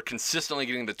we're consistently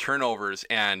getting the turnovers,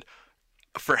 and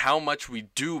for how much we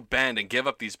do bend and give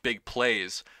up these big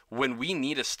plays, when we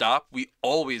need a stop, we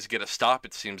always get a stop,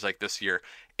 it seems like this year.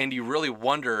 And you really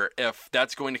wonder if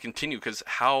that's going to continue, because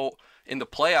in the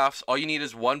playoffs, all you need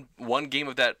is one game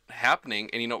of that happening,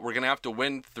 and we're going to have to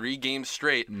win 3 games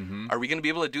straight. Mm-hmm. Are we going to be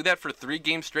able to do that for 3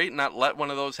 games straight and not let one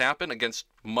of those happen against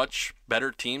much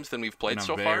better teams than we've played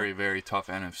so far? Very, very tough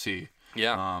NFC.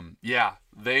 Yeah.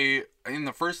 They in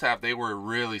the first half they were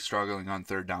really struggling on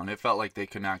third down. It felt like they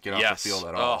could not get off the field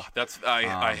at all. Oh,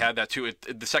 I had that too.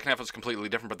 The second half was completely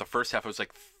different, but the first half was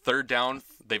like third down,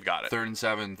 they've got it. 3rd and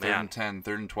 7, 3rd and 10,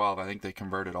 3rd and 12. I think they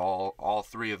converted all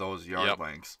 3 of those yard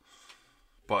lengths.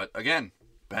 But again,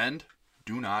 bend,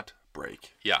 do not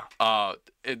break. Yeah. I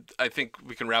think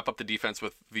we can wrap up the defense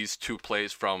with these 2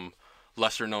 plays from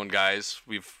lesser-known guys.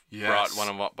 We've brought one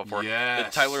of them up before. Yes.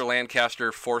 The Tyler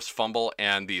Lancaster forced fumble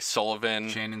and the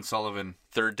Shannon Sullivan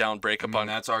third down breakup on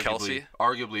that's Kelsey.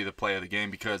 arguably the play of the game,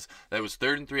 because that was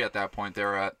 3rd and 3 at that point.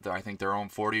 They're at, I think, their own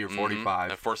 40 or 45.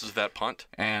 That forces that punt.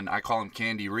 And I call him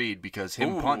Candy Reed because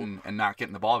him punting and not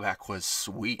getting the ball back was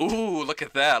sweet. Ooh, look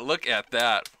at that. Look at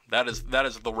that. That is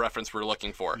the reference we're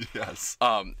looking for. Yes.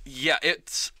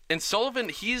 And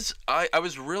Sullivan, I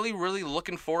was really, really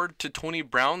looking forward to Tony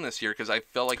Brown this year because I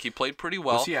felt like he played pretty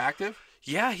well. Was he active?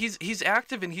 Yeah, he's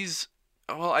active, and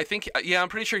I'm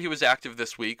pretty sure he was active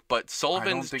this week, but Sullivan's...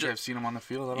 I don't think I've seen him on the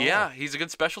field at all. Yeah, he's a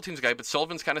good special teams guy, but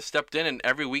Sullivan's kind of stepped in, and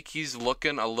every week he's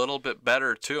looking a little bit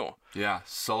better, too. Yeah,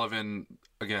 Sullivan,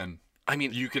 again, I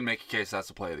mean, you can make a case that's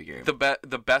the play of the game.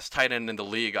 The best tight end in the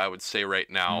league, I would say, right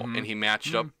now, and he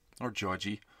matched up... Or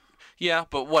Georgie. Yeah,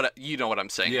 but what I'm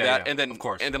saying. Yeah, and then, of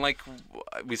course. And then, like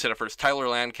we said at first, Tyler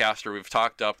Lancaster, we've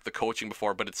talked up the coaching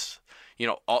before, but it's...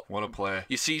 what a play.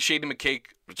 You see Shady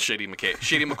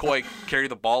McCoy carry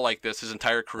the ball like this his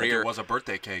entire career. Like it was a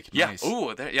birthday cake. Yeah. Nice.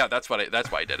 Ooh, that's why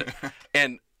I did it.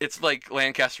 And it's like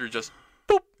Lancaster just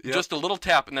boop, just a little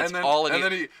tap, and that's all it is.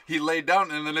 And then he laid down,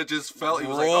 and then it just fell. He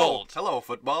was rolled. Like, oh, hello,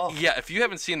 football. Yeah, if you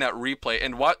haven't seen that replay,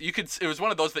 and it was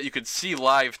one of those that you could see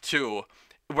live too,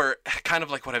 where kind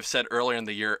of like what I've said earlier in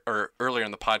the year or earlier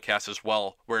in the podcast as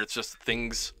well, where it's just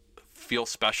things feel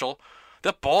special.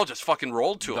 That ball just fucking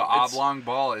rolled to him. The oblong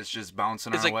ball is just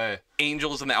bouncing our way.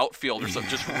 Angels in the outfield or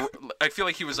something. I feel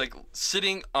like he was like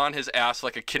sitting on his ass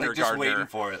like a kindergartner. Like just waiting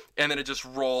for it. And then it just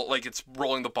it's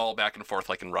rolling the ball back and forth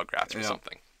like in Rugrats or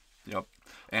something. Yep.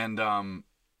 And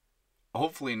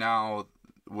hopefully now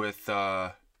with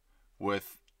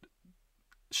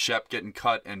Shep getting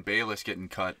cut and Bayless getting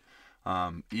cut,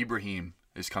 Ibrahim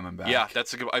is coming back. Yeah,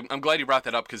 that's a good. I'm glad you brought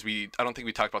that up because I don't think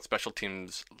we talked about special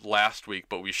teams last week,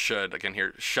 but we should again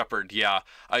here. Shepard,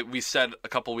 we said a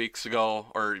couple weeks ago,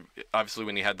 or obviously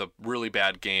when he had the really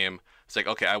bad game, it's like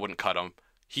okay, I wouldn't cut him.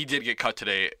 He did get cut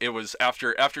today. It was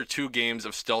after 2 games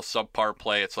of still subpar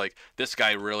play. It's like this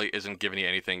guy really isn't giving you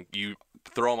anything. You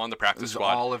throw him on the practice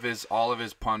squad. All of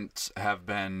his punts have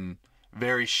been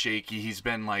very shaky. He's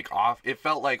been like off. It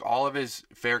felt like all of his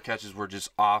fair catches were just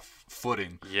off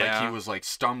footing. Yeah. Like he was like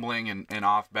stumbling and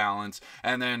off balance.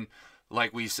 And then,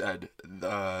 like we said,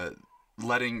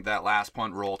 letting that last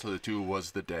punt roll to the 2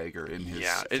 was the dagger in his.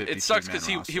 Yeah, it sucks because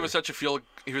he was such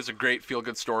a great feel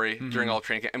good story during all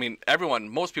training camp. I mean,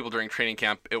 most people during training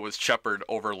camp, it was Shepard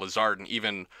over Lazard, and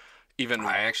even.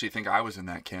 I actually think I was in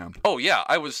that camp. Oh yeah,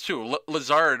 I was too.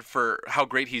 Lazard, for how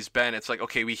great he's been, it's like,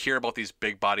 okay, we hear about these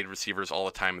big-bodied receivers all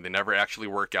the time, and they never actually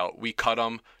work out. We cut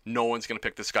him. No one's gonna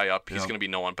pick this guy up. He's gonna be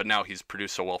no one. But now he's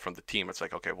produced so well from the team. It's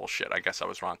like, okay, well, shit. I guess I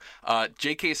was wrong.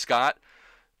 J.K. Scott,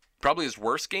 probably his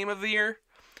worst game of the year.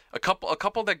 A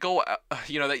couple that go,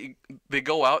 they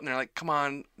go out and they're like, come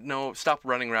on, no, stop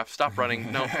running, ref, stop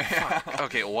running, no, fuck.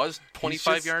 Okay, it was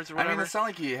 25 yards or whatever. I mean, it's not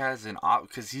like he has an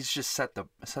because he's just set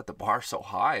the bar so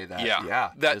high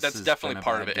that that's definitely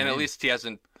part of it, and at least he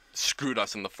hasn't screwed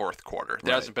us in the fourth quarter.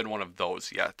 There hasn't been one of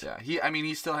those yet. Yeah,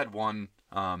 he still had one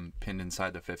pinned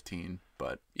inside the 15.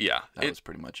 But yeah, that was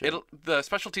pretty much it. The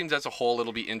special teams as a whole,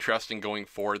 it'll be interesting going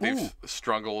forward. They've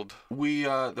struggled. We've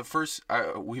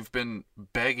been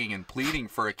begging and pleading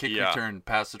for a kick return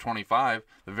past the 25.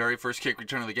 The very first kick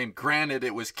return of the game. Granted,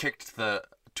 it was kicked to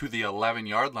the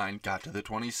 11-yard line, got to the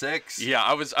 26. Yeah,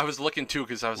 I was looking too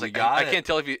because I was like, I can't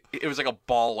tell if it was like a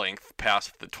ball length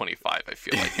past the 25. I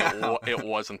feel like it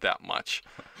wasn't that much.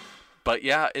 But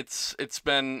yeah, it's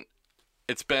been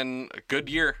a good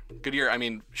year. Good year. I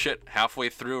mean, shit, halfway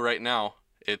through right now.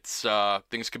 It's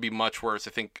things could be much worse.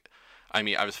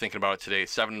 I was thinking about it today.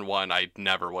 7-1. I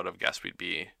never would have guessed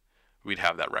we'd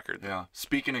have that record. Yeah.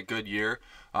 Speaking of good year,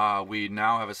 we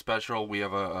now have a special. We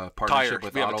have a partnership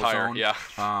with AutoZone. Tire,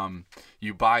 yeah.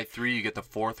 You buy 3, you get the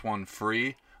 4th one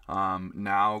free.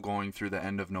 Now going through the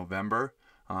end of November.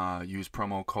 Use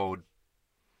promo code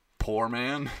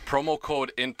POORMAN. Promo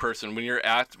code in person when you're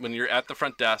at the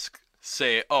front desk.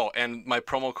 Say, and my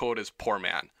promo code is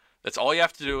POORMAN. That's all you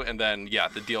have to do, and then,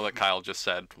 the deal that Kyle just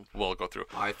said will go through.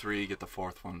 Buy 3, get the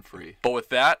 4th one free. But with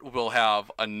that, we'll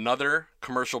have another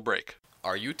commercial break.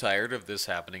 Are you tired of this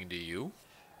happening to you?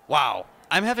 Wow,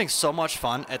 I'm having so much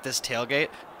fun at this tailgate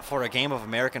for a game of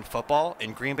American football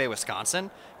in Green Bay, Wisconsin,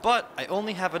 but I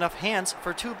only have enough hands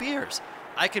for 2 beers.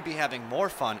 I could be having more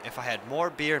fun if I had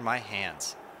more beer in my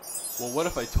hands. Well, what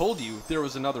if I told you there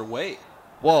was another way?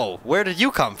 Whoa, where did you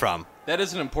come from? That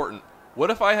isn't important. What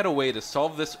if I had a way to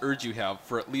solve this urge you have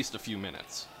for at least a few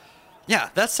minutes? Yeah,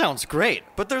 that sounds great,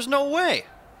 but there's no way.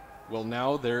 Well,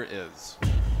 now there is.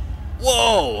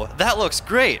 Whoa, that looks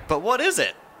great, but what is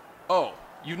it? Oh,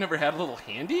 you've never had a little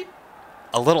handy?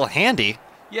 A little handy?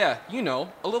 Yeah,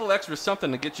 a little extra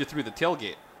something to get you through the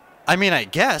tailgate. I mean, I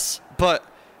guess, but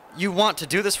you want to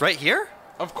do this right here?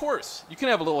 Of course. You can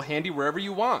have a little handy wherever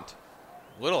you want.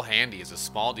 Little Handy is a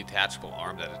small detachable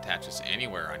arm that attaches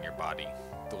anywhere on your body.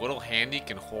 The Little Handy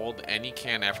can hold any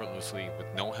can effortlessly with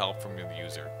no help from the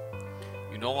user.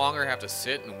 You no longer have to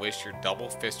sit and wish your double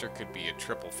fister could be a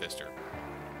triple fister.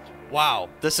 Wow,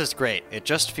 this is great. It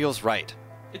just feels right.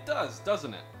 It does,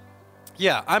 doesn't it?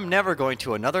 Yeah, I'm never going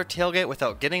to another tailgate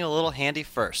without getting a little handy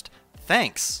first.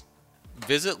 Thanks.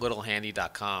 Visit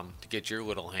littlehandy.com to get your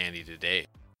Little Handy today.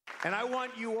 And I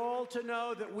want you all to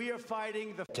know that we are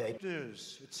fighting the fake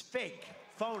news. It's fake,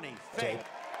 phony, fake.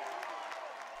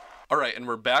 All right, and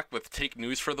we're back with Take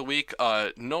News for the week.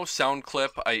 No sound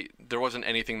clip. There wasn't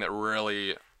anything that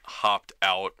really hopped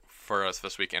out for us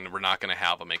this week, and we're not going to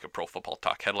have a Make a Pro Football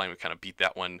Talk headline. We kind of beat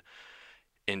that one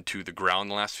into the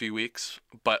ground the last few weeks.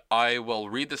 But I will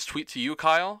read this tweet to you,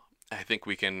 Kyle. I think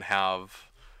we can have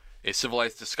a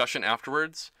civilized discussion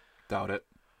afterwards. Doubt it.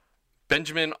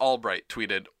 Benjamin Albright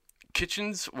tweeted,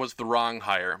 Kitchens was the wrong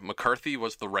hire. McCarthy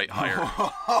was the right hire.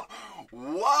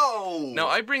 Whoa! Now,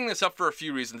 I bring this up for a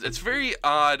few reasons. It's very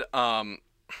odd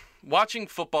watching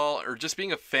football or just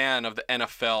being a fan of the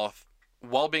NFL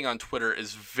while being on Twitter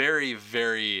is very,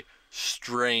 very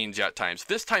strange at times.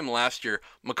 This time last year,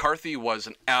 McCarthy was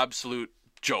an absolute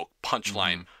joke,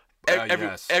 punchline.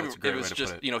 Mm-hmm. It was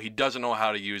just, he doesn't know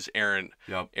how to use Aaron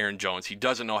Jones. He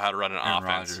doesn't know how to run an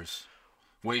offense. Rodgers.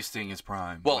 Wasting his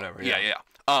prime. Well, whatever. Yeah.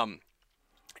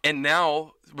 And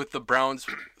now, with the Browns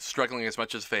struggling as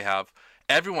much as they have,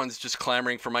 everyone's just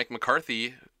clamoring for Mike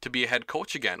McCarthy to be a head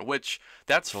coach again, which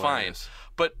that's fine.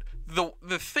 But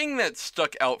the thing that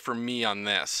stuck out for me on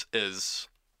this is,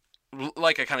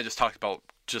 like I kind of just talked about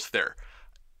just there,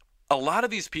 a lot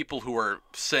of these people who are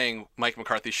saying Mike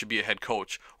McCarthy should be a head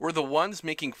coach were the ones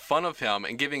making fun of him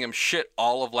and giving him shit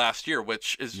all of last year,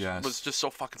 which was just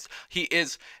so fucking... He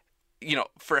is...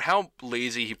 for how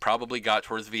lazy he probably got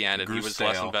towards the end, and he was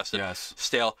less invested,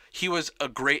 stale. He was a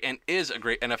great and is a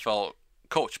great NFL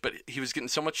coach, but he was getting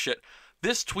so much shit.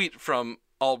 This tweet from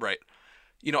Albright,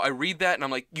 I read that and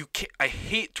I'm like, I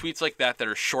hate tweets like that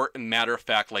are short and matter of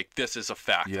fact. Like, this is a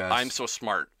fact. Yes. I'm so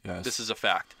smart. Yes. This is a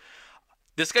fact.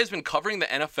 This guy's been covering the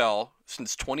NFL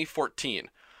since 2014.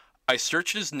 I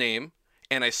searched his name,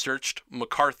 and I searched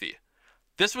McCarthy.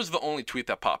 This was the only tweet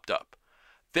that popped up.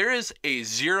 There is a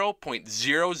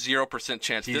 0.00%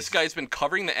 chance this guy's been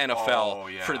covering the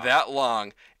NFL for that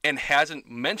long and hasn't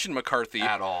mentioned McCarthy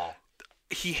at all.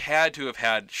 He had to have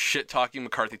had shit-talking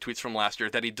McCarthy tweets from last year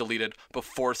that he deleted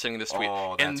before sending this tweet.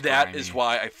 And that is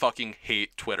why I fucking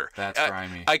hate Twitter. That's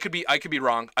grimy. I could be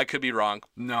wrong.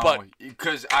 No,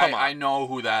 because I know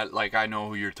who that, like, I know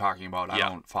who you're talking about. I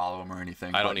don't follow him or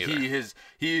anything. I don't either.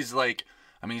 He's like,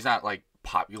 I mean, he's not like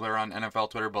popular on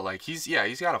NFL Twitter, but like he's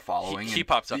got a following. He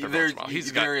pops up every once in a while.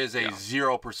 There is a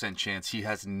 0% chance he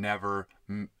has never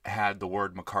had the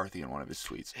word McCarthy in one of his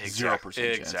tweets. 0%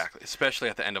 chance. Exactly. Especially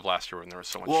at the end of last year when there was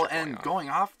so much Well, shit and on. going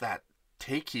off that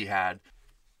take he had,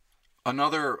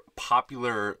 another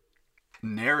popular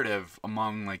narrative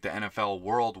among like the NFL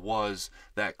world was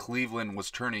that Cleveland was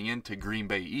turning into Green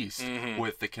Bay East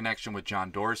with the connection with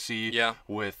John Dorsey,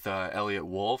 with Elliott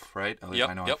Wolf, right?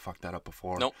 I know I fucked that up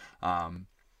before. Nope.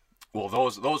 Well,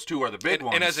 those two are the big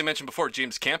ones. And as I mentioned before,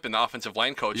 James Campen, the offensive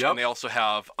line coach, and they also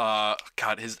have I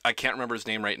can't remember his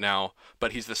name right now,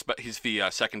 but he's the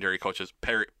secondary coach. Is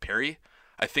Perry?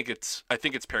 I think it's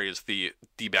Perry is the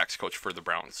D-backs coach for the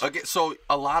Browns. Okay, so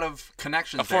a lot of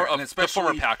connections there, and especially the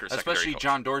former Packers, especially coach.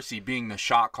 John Dorsey being the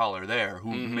shot caller there,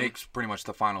 who makes pretty much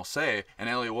the final say, and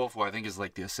Elliott Wolf, who I think is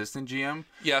like the assistant GM.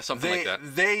 Yeah, something like that.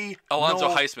 Alonzo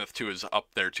Highsmith too is up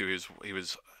there too. He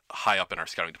was high up in our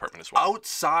scouting department as well.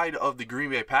 Outside of the Green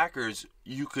Bay Packers,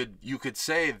 you could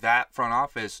say that front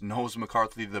office knows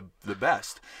McCarthy the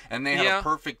best, and they had a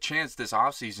perfect chance this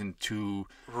offseason to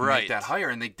make that hire,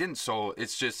 and they didn't. So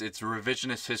it's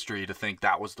revisionist history to think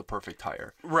that was the perfect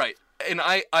hire. Right. And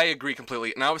I agree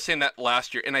completely. And I was saying that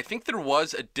last year, and I think there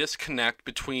was a disconnect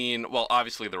between, well,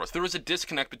 obviously there was a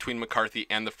disconnect between McCarthy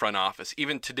and the front office.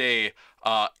 Even today,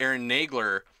 Aaron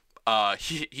Nagler,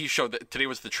 he showed that today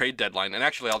was the trade deadline, and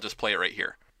actually I'll just play it right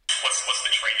here. What's the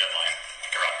trade deadline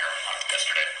like around here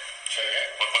yesterday?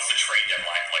 What's the trade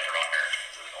deadline like around here?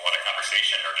 Is it a lot of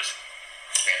conversation or just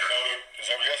standard? No, is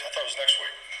that what you guys? I thought it was next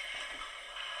week.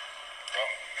 No?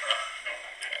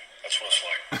 That's what it's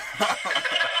like.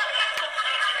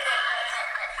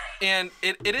 And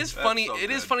it is funny. So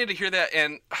it is funny to hear that.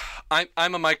 And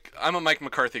I'm a Mike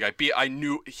McCarthy guy. I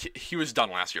knew he was done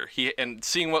last year. And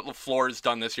seeing what LaFleur has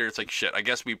done this year, it's like shit. I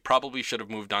guess we probably should have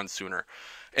moved on sooner.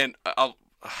 And I'll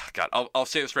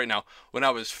say this right now. When I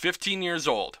was 15 years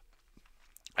old,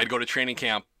 I'd go to training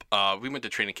camp. We went to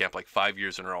training camp like 5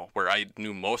 years in a row, where I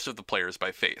knew most of the players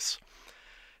by face.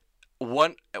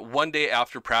 One day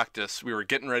after practice, we were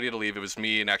getting ready to leave. It was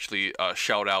me and actually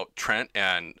shout out Trent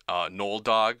and Noel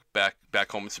Dog back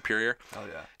home in Superior. Oh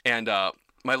yeah. And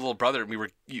my little brother,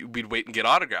 we'd wait and get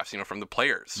autographs, from the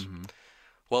players. Mm-hmm.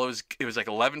 Well, it was like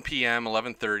 11 p.m.,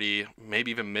 11:30,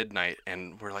 maybe even midnight,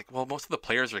 and we're like, well, most of the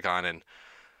players are gone, and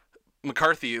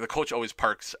McCarthy, the coach, always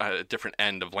parks at a different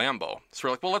end of Lambeau. So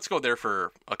we're like, well, let's go there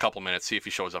for a couple minutes, see if he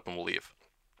shows up, and we'll leave.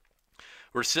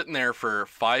 We're sitting there for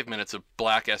 5 minutes. A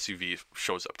black SUV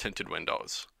shows up, tinted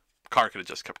windows. Car could have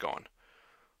just kept going.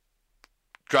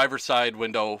 Driver's side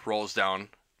window rolls down.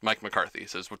 Mike McCarthy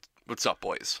says, "What's up,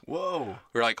 boys?" Whoa.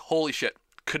 We're like, holy shit.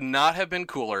 Could not have been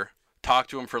cooler.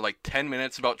 Talked to him for like 10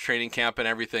 minutes about training camp and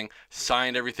everything.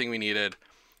 Signed everything we needed.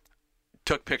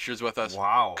 Took pictures with us.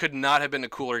 Wow. Could not have been a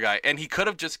cooler guy. And he could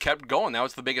have just kept going. That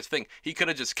was the biggest thing. He could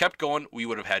have just kept going. We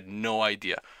would have had no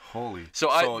idea. Holy.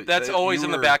 So that's always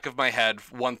in the back of my head,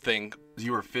 one thing.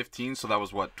 You were 15, so that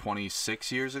was,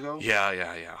 26 years ago?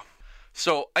 Yeah.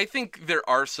 So I think there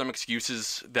are some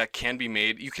excuses that can be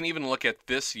made. You can even look at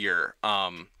this year.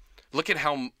 Look at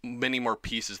how many more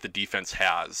pieces the defense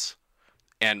has.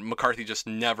 And McCarthy just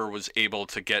never was able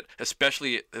to get,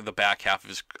 especially the back half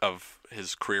of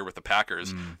his career with the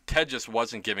Packers. Ted just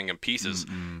wasn't giving him pieces.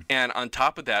 And on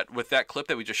top of that, with that clip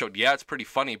that we just showed, yeah, it's pretty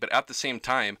funny, but at the same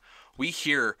time, we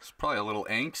hear there's probably a little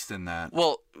angst in that.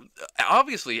 Well,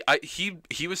 obviously,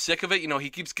 he was sick of it.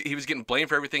 He was getting blamed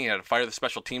for everything. He had to fire the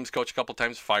special teams coach a couple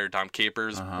times, fire Dom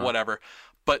Capers, whatever.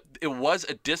 But it was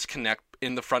a disconnect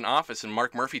in the front office, and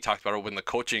Mark Murphy talked about it when the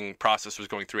coaching process was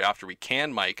going through after we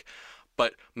canned Mike.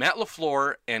 But Matt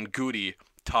LaFleur and Goody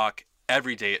talk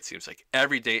every day, it seems like.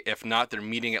 Every day, if not, they're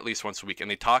meeting at least once a week. And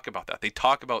they talk about that. They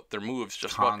talk about their moves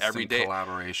just about every day.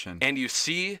 Collaboration. And you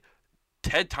see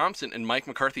Ted Thompson and Mike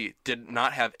McCarthy did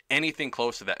not have anything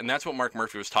close to that. And that's what Mark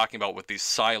Murphy was talking about with these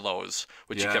silos,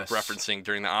 which he kept referencing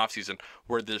during the offseason,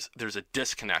 where there's a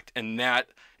disconnect. And that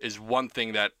is one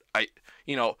thing that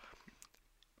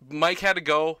Mike had to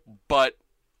go, but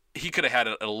he could have had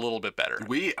it a little bit better.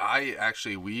 I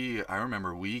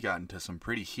remember we got into some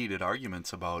pretty heated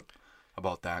arguments about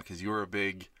about that because you were a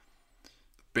big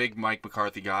Mike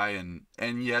McCarthy guy,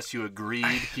 and yes, you agreed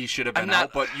he should have been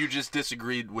out, but you just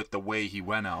disagreed with the way he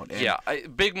went out.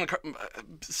 And big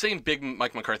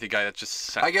Mike McCarthy guy. That's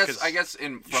just I guess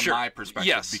from my perspective,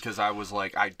 yes. because I was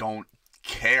like, I don't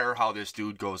care how this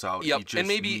dude goes out. Yep. He just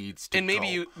needs to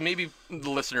go. Maybe the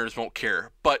listeners won't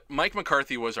care, but Mike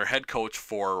McCarthy was our head coach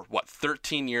for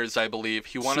 13 years, I believe.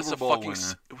 He won us a fucking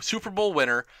Super Bowl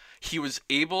winner. He was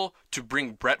able to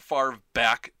bring Brett Favre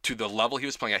back to the level he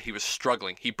was playing at. He was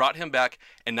struggling. He brought him back,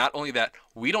 and not only that,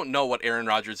 we don't know what Aaron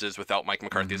Rodgers is without Mike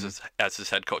McCarthy as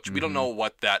his head coach. We don't know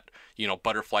what that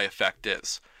butterfly effect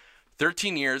is.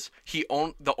 13 years. The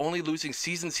only losing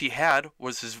seasons he had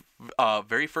was his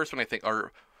very first one, I think,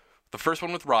 or the first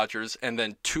one with Rodgers, and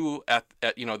then 2 at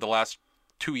the last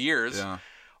 2 years. Yeah.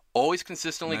 Always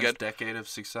consistently good. Decade of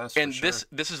success. And for sure.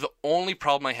 this is the only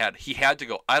problem I had. He had to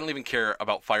go. I don't even care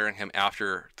about firing him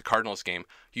after the Cardinals game.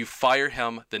 You fire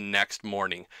him the next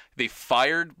morning. They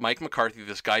fired Mike McCarthy,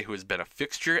 this guy who has been a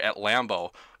fixture at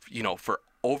Lambeau, for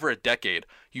over a decade.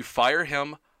 You fire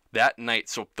him that night,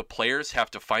 so the players have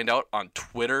to find out on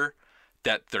Twitter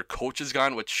that their coach is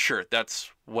gone, which sure, that's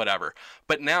whatever.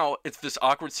 But now it's this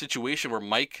awkward situation where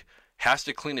Mike has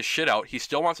to clean his shit out. He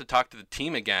still wants to talk to the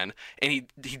team again, and he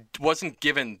wasn't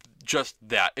given just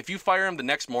that. If you fire him the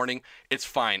next morning, it's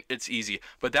fine. It's easy.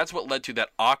 But that's what led to that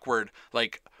awkward,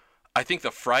 I think the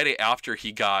Friday after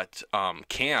he got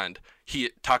canned,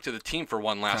 he talked to the team for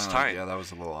one last time. Yeah, that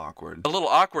was a little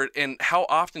awkward. And how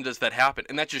often does that happen?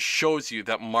 And that just shows you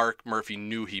that Mark Murphy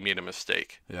knew he made a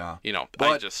mistake. Yeah.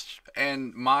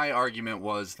 And my argument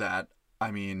was that,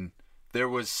 there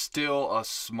was still a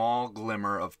small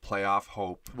glimmer of playoff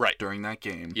hope during that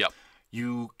game. Yep.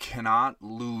 You cannot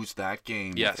lose that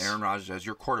game with Aaron Rodgers as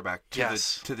your quarterback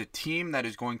to the team that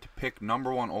is going to pick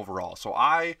number 1 overall. So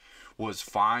I was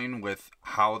fine with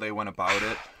how they went about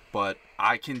it, but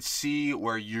I can see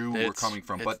where you were coming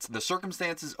from. But the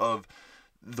circumstances of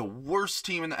the worst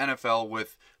team in the NFL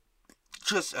with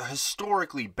just a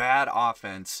historically bad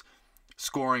offense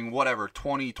scoring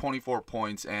 20, 24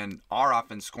 points, and our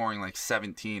offense scoring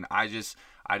 17. I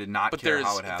did not care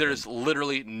how it happened. There's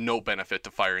literally no benefit to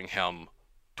firing him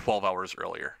 12 hours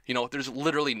earlier. There's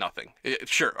literally nothing.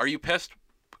 Sure, are you pissed?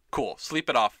 Cool. Sleep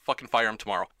it off. Fucking fire him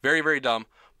tomorrow. Very, very dumb,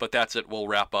 but that's it. We'll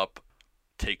wrap up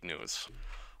Take News.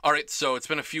 All right, so it's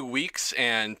been a few weeks,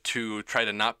 and to try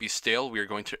to not be stale, we are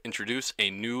going to introduce a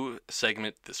new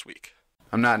segment this week.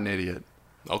 I'm not an idiot.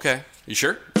 Okay. You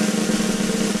sure?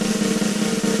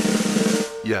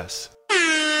 Yes.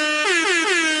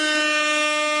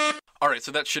 All right,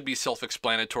 so that should be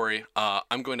self-explanatory.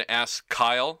 I'm going to ask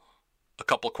Kyle a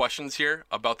couple questions here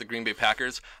about the Green Bay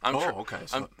Packers. Okay.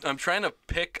 I'm trying to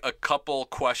pick a couple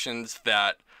questions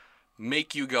that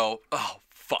make you go, oh,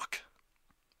 fuck,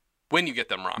 when you get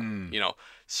them wrong,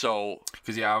 So,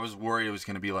 because I was worried it was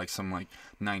going to be some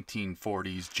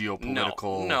 1940s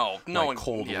geopolitical,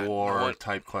 Cold War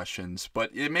type questions, but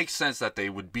it makes sense that they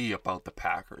would be about the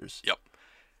Packers. Yep.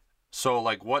 So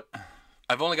what?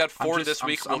 I've only got 4 this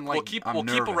week. We'll keep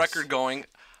a record going.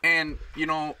 And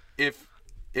if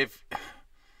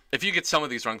you get some of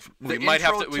these wrong, we might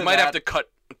have to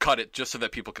cut it just so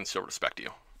that people can still respect you.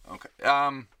 Okay.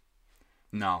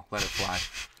 No, let it fly.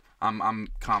 I'm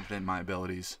confident in my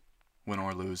abilities, win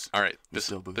or lose. All right. This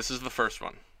is the first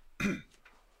one.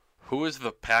 Who is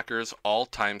the Packers'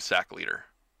 all-time sack leader?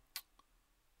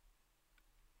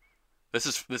 This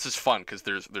is fun because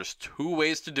there's 2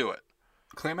 ways to do it.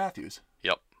 Clay Matthews.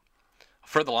 Yep.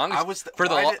 For the longest for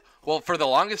the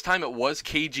longest time it was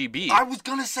KGB. I was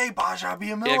gonna say Baja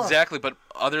Biamila. Exactly, but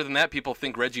other than that, people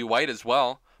think Reggie White as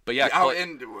well. But I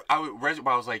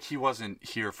was like, he wasn't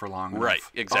here for long enough. Right,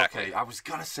 exactly. Okay, I was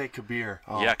gonna say Kabir.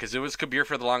 Oh. Yeah, because it was Kabir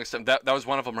for the longest time. That was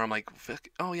one of them where I'm like,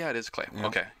 oh yeah, it is Clay. Yep.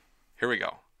 Okay, here we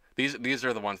go. These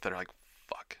are the ones that are like,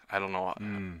 fuck, I don't know.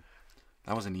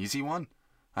 That was an easy one.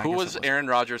 Who was Aaron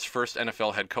Rodgers' first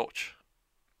NFL head coach?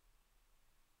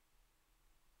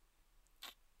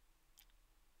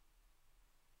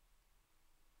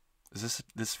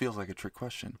 This feels like a trick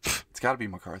question. It's got to be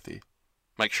McCarthy.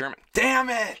 Mike Sherman. Damn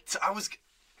it!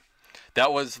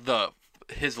 That was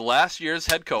his last year as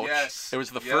head coach. Yes. It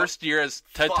was the first year as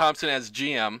Ted Thompson as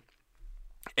GM,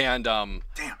 and damn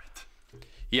it.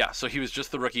 Yeah, so he was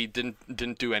just the rookie.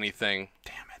 Didn't do anything.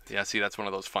 Damn it. Yeah, see, that's one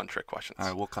of those fun trick questions. All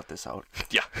right, we'll cut this out.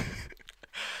 Yeah.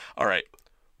 All right.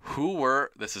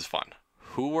 This is fun.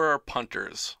 Who were our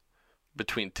punters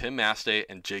between Tim Mastay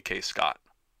and J.K. Scott?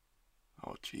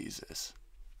 Oh, Jesus.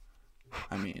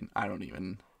 I don't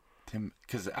even... Tim...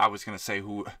 Because I was going to say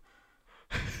who...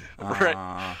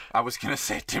 Right. I was gonna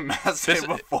say Tim Massey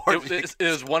before. It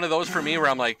was one of those for me where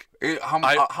I'm like,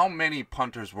 how many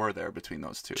punters were there between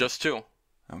those two? Just two.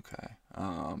 Okay.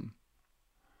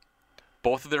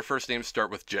 Both of their first names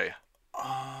start with J.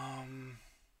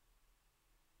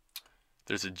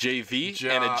 There's a JV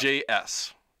and a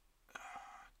JS.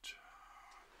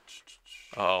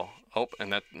 Oh,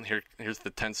 and here's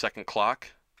the 10-second clock.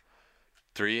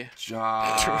 3, 2,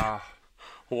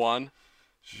 1.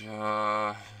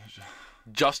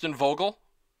 Justin Vogel.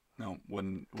 No,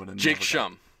 wouldn't. Jake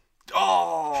Shum.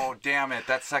 Oh, damn it!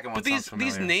 That second one. But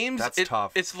these names, that's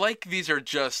tough. It's like these are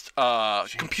just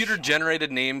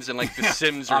computer-generated names in like The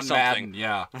Sims or something. Madden,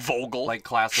 yeah. Vogel, like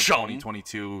class of Shum.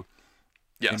 2022.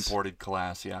 Yes. Imported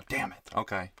class. Yeah. Damn it.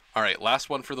 Okay. All right, last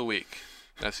one for the week.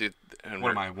 That's it.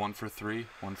 What am I? 1 for 3.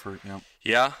 Yep.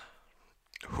 Yeah.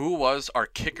 Who was our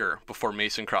kicker before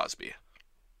Mason Crosby?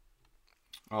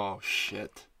 Oh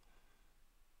shit.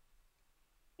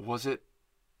 Was it?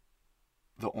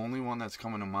 The only one that's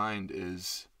coming to mind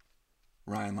is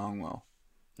Ryan Longwell.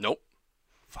 Nope.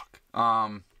 Fuck.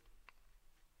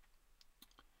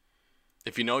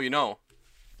 If you know, you know.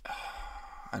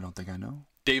 I don't think I know.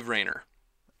 Dave Rayner.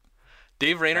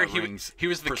 Dave Rayner, he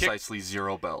was the precisely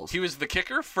 0 bells. He was the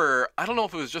kicker for, I don't know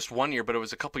if it was just 1 year, but it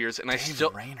was a couple years, and I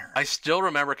still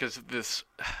remember because this,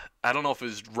 I don't know if it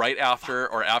was right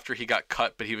after or after he got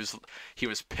cut, but he was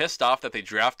pissed off that they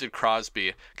drafted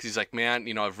Crosby because he's like, man,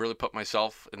 I've really put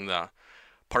myself in the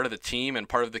part of the team and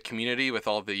part of the community with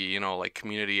all the like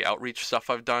community outreach stuff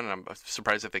I've done, and I'm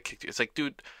surprised that they kicked you. It's like,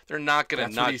 dude, they're not gonna.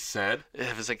 That's not. What he said.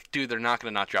 It was like, dude, they're not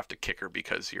gonna not draft a kicker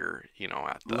because you're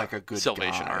at the like a good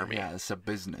Salvation guy. Army. Yeah, it's a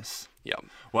business. Yeah.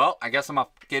 Well, I guess I'm a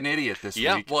fucking idiot this week.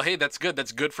 Yeah. Well, hey, that's good.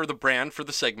 That's good for the brand for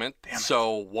the segment. Damn it.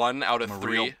 So 1 out of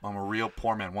 3. I'm a real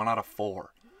poor man. 1 out of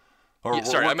 4. Or,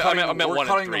 sorry, I meant 1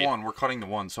 cutting and 3. the 1. We're cutting the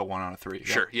 1, so 1 out of 3.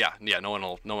 Sure. Yeah. No one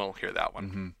will hear that one.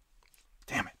 Mm-hmm.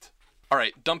 Damn it. All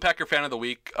right, Dumb Packer Fan of the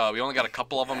Week. We only got a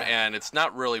couple of them, and it's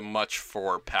not really much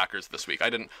for Packers this week.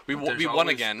 We won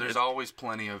again. There's always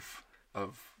plenty of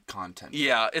content.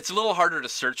 Yeah, it's a little harder to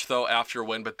search though after a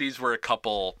win, but these were a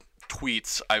couple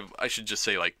tweets. I should just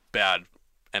say like bad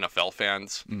NFL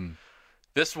fans.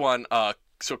 This one,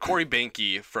 so Corey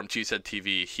Banky from Cheesehead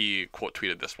TV, he quote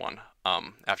tweeted this one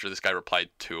after this guy replied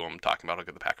to him talking about how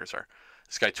good the Packers are.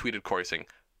 This guy tweeted Corey saying,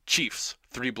 Chiefs,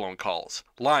 3 blown calls.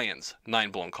 Lions,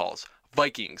 9 blown calls.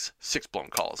 Vikings, 6 blown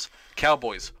calls.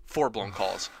 Cowboys, 4 blown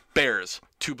calls. Bears,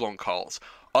 2 blown calls.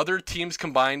 Other teams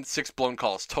combined, 6 blown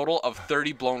calls. Total of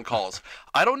 30 blown calls.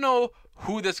 I don't know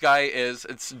who this guy is.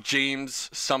 It's James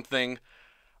something.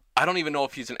 I don't even know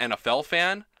if he's an NFL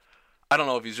fan. I don't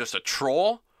know if he's just a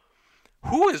troll.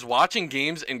 Who is watching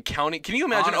games and counting? Can you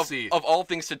imagine Honestly, of all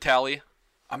things to tally?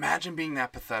 Imagine being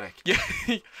that pathetic. Yeah.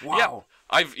 Wow.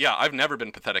 Yeah. I've never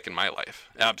been pathetic in my life.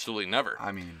 Absolutely never.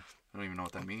 I mean, I don't even know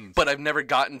what that means. But I've never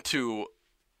gotten to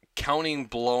counting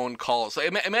blown calls.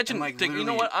 Imagine, you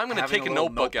know what? I'm going to take a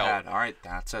notebook out. All right,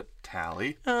 that's a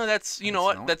tally. That's, you know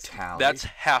what? That's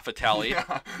half a tally.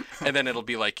 Yeah. And then it'll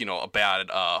be like, a bad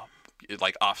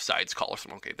like offsides call or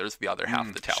something. Okay, there's the other half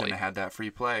of the tally. Shouldn't have had that free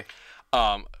play.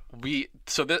 This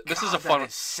is a fun. That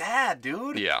is sad,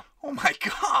 dude. Yeah. Oh my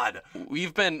God.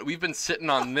 We've been sitting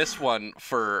on this one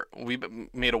we've been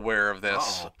made aware of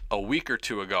this a week or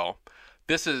two ago.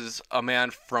 This is a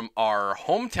man from our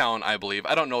hometown, I believe.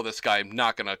 I don't know this guy. I'm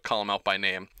not gonna call him out by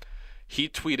name. He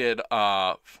tweeted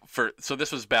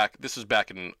this was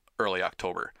back in early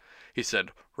October. He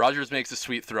said, Rodgers makes a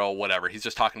sweet throw, whatever. He's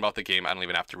just talking about the game. I don't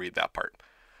even have to read that part.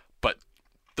 But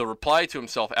the reply to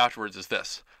himself afterwards is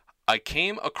this. I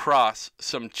came across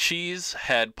some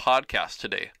Cheesehead podcast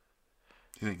today.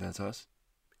 You think that's us?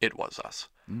 It was us.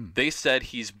 They said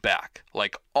he's back,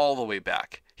 like all the way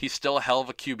back. He's still a hell of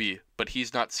a QB, but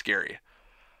he's not scary.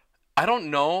 I don't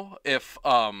know if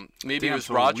maybe it was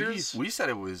Rodgers. We said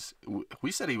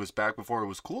he was back before it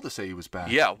was cool to say he was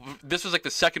back. Yeah, this was like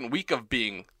the second week of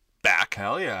being back.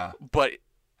 Hell yeah. But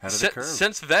Head of the curve.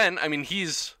 Since then, I mean,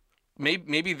 he's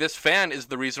maybe this fan is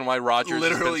the reason why Rodgers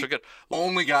has been so good.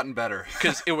 Only gotten better.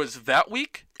 Because it was that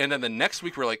week, and then the next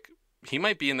week we're like, he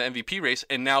might be in the MVP race,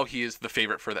 and now he is the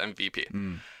favorite for the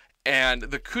MVP. And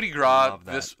the coup de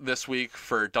grace this week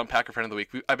for Dumb Packer Fan of the Week,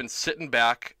 I've been sitting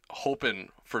back hoping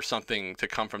for something to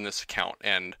come from this account,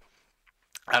 and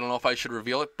I don't know if I should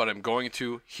reveal it, but I'm going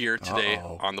to here today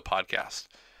on the podcast.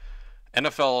 The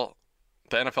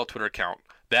NFL Twitter account,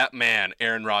 that man,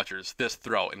 Aaron Rodgers, this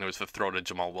throw, and it was the throw to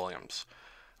Jamal Williams.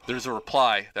 There's a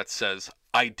reply that says,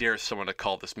 I dare someone to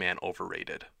call this man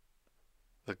overrated.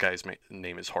 The guy's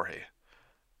name is Jorge.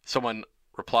 Someone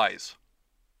replies,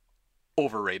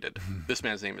 overrated. This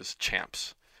man's name is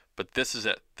Champs. but this is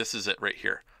it. This is it right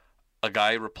here. A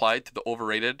guy replied to the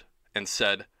overrated and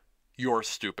said, "You're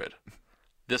stupid."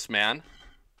 This man,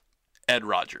 Ed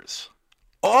Rodgers.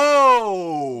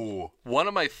 Oh! One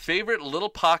of my favorite little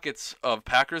pockets of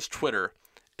Packers Twitter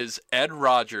is Ed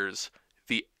Rodgers,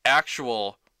 the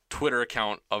actual Twitter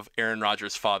account of Aaron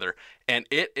Rodgers' father. And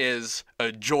it is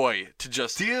a joy to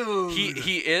just... Dude!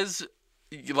 He is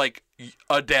like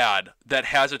a dad that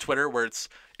has a Twitter where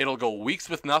it'll go weeks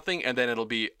with nothing, and then it'll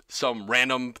be some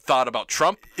random thought about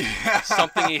Trump,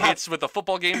 something he hates with a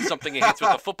football game, something he hates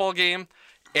with a football game.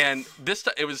 And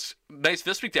it was nice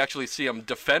this week to actually see him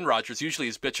defend Rodgers. Usually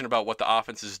he's bitching about what the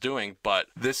offense is doing, but...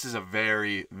 This is a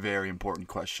very, very important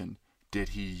question. Did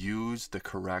he use the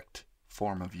correct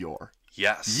form of your?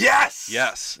 Yes. Yes!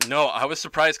 Yes. No, I was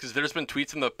surprised because there's been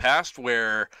tweets in the past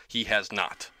where he has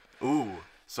not. Ooh.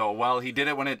 So, well, he did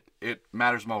it when it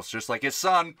matters most, just like his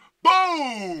son.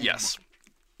 Boom! Yes.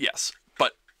 Yes.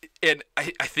 But and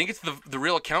I think it's the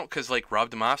real account because, like, Rob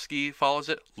Domofsky follows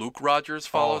it. Luke Rodgers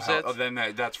follows it. Oh, then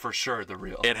that's for sure the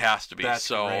real. It has to be. That's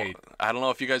so great. I don't know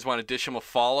if you guys want to dish him a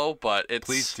follow, but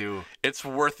Please do. It's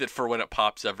worth it for when it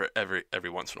pops every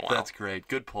once in a while. That's great.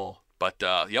 Good pull. But,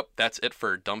 yep, that's it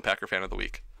for Dumb Packer Fan of the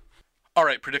Week. All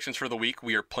right, predictions for the week.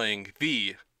 We are playing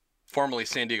the formerly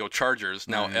San Diego Chargers,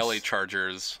 now Nice. LA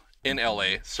Chargers in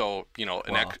LA. So,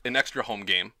 an extra home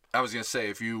game. I was going to say,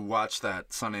 if you watch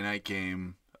that Sunday night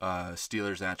game,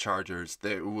 Steelers at Chargers,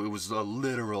 it was a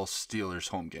literal Steelers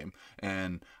home game.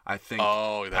 And I think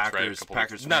that's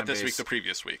Packers right. Not this week, the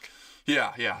previous week.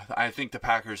 Yeah. I think the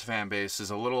Packers fan base is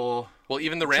a little... Well,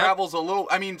 even the travels a little...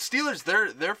 I mean, Steelers,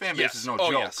 their fan base is no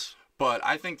joke. Yes. But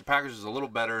I think the Packers is a little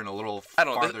better and a little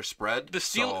farther spread. The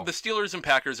Steelers and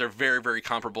Packers are very, very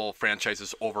comparable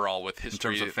franchises overall with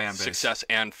history, in terms of fan base. Success,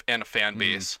 and a fan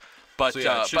base. But,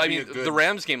 So, I mean, the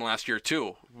Rams game last year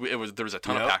too. There was a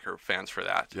ton of Packer fans for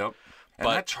that. Yep. And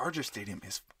that Charger Stadium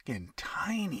is fucking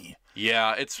tiny.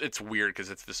 Yeah, it's weird because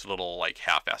it's this little like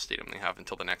half-ass stadium they have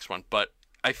until the next one. But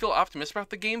I feel optimistic about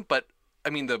the game. But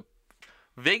I mean, the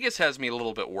Vegas has me a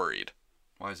little bit worried.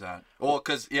 Why is that? Well,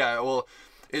 because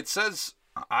it says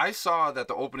I saw that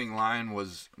the opening line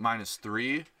was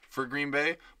 -3 for Green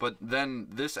Bay, but then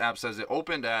this app says it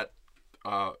opened at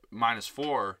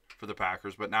 -4 for the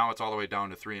Packers, but now it's all the way down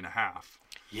to 3.5.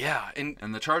 Yeah,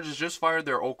 and the Chargers just fired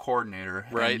their old coordinator.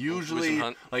 Right. And usually,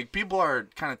 like, people are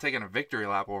kind of taking a victory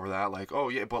lap over that. Like, oh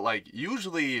yeah, but like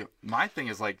usually my thing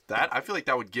is like that. I feel like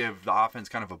that would give the offense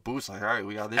kind of a boost. Like, all right,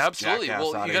 we got this. Absolutely. Jackass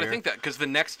Well, out you got to think that because the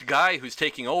next guy who's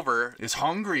taking over is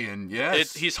hungry, and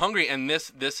he's hungry, and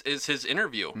this is his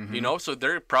interview. Mm-hmm. So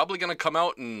they're probably going to come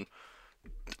out and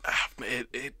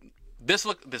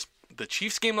the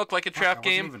Chiefs game looked like a trap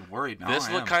game. I wasn't even worried. Now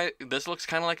This looks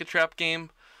kind of like a trap game.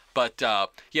 But,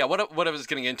 what I was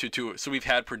getting into, too, so we've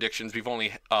had predictions. We've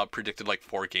only predicted, like,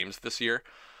 4 games this year.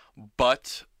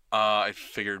 But I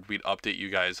figured we'd update you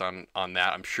guys on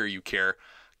that. I'm sure you care.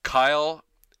 Kyle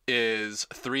is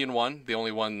 3-1. The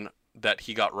only one that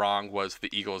he got wrong was the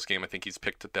Eagles game. I think he's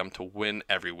picked them to win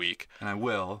every week. And I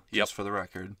will, just for the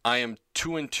record. I am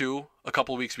 2-2. A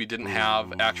couple of weeks we didn't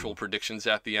have actual predictions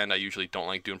at the end. I usually don't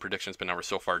like doing predictions, but now we're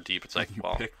so far deep. It's like, you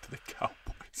picked the Cowboys.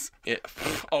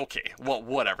 Okay, well,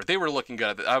 whatever. They were looking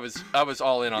good. I was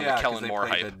all in on the Kellen Moore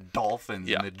hype. The Dolphins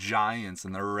and the Giants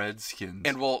and the Redskins.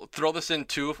 And we'll throw this in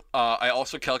too. I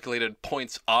also calculated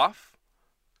points off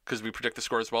because we predict the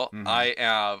score as well.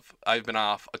 Mm-hmm. I've been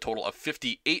off a total of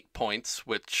 58 points,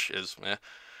 which is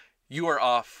you are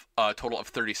off a total of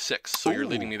 36, so you're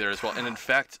leading me there as well. And in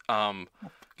fact,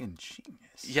 fucking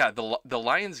genius. Yeah, the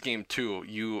Lions game too.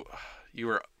 You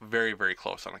were very, very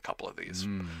close on a couple of these.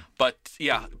 But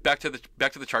yeah, back to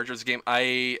the Chargers game.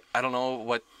 I don't know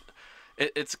what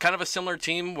it's kind of a similar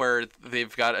team where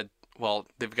they've got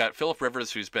Phillip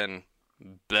Rivers, who's been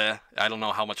bleh. I don't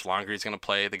know how much longer he's going to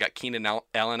play. They got Keenan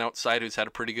Allen outside, who's had a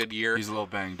pretty good year. He's a little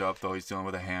banged up, though. He's dealing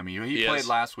with a hammy. He played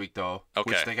last week, though. Okay.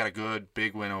 Which they got a good,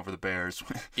 big win over the Bears.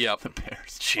 Yep. The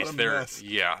Bears. Jeez,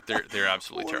 they're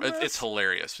absolutely terrible. It's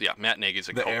hilarious. Yeah, Matt Nagy's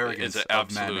the arrogance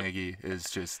of Matt Nagy is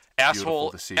just asshole,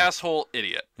 beautiful to see. Asshole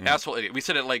idiot. Yeah. Asshole idiot. We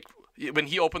said it like when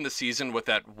he opened the season with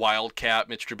that Wildcat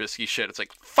Mitch Trubisky shit. It's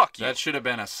like, fuck you. That should have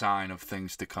been a sign of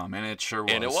things to come, and it sure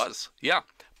was. And it was. Yeah.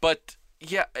 But,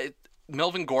 yeah,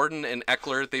 Melvin Gordon and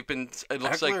Eckler, they've been. It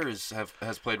looks Eckler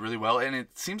has played really well, and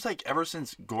it seems like ever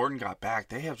since Gordon got back,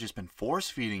 they have just been force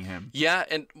feeding him. Yeah,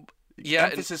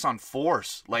 emphasis on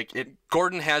force. Like it.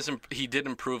 Gordon he did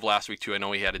improve last week too. I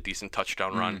know he had a decent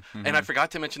touchdown run, Mm-hmm. and I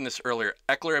forgot to mention this earlier.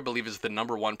 Eckler, I believe, is the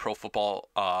 #1 Pro Football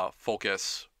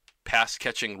Focus pass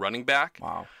catching running back.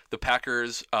 Wow. The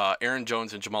Packers, Aaron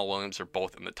Jones and Jamal Williams are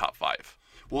both in the top 5.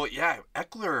 Well, yeah,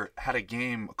 Eckler had a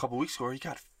game a couple weeks ago where he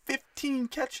got 15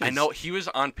 catches. I know he was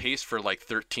on pace for like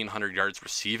 1,300 yards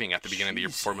receiving at the beginning of the year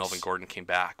before Melvin Gordon came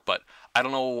back. But I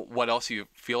don't know what else you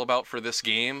feel about for this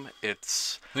game.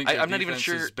 I'm not even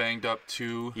sure. Is banged up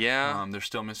too. Yeah. They're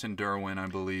still missing Derwin, I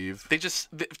believe.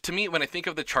 To me, when I think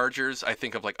of the Chargers, I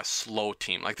think of like a slow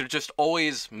team. Like they're just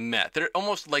always met. They're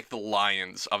almost like the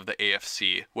Lions of the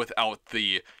AFC without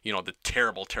the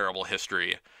terrible, terrible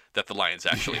history that the Lions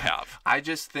actually have. I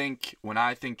just think, when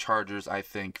I think Chargers, I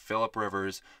think Phillip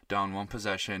Rivers down one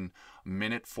possession,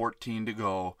 minute 14 to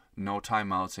go, no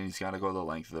timeouts, and he's got to go the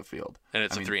length of the field. And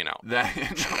it's a 3-and-out.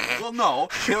 Well, no,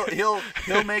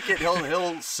 he'll make it.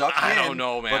 He'll suck in. I don't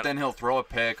know, man. But then he'll throw a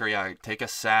pick or take a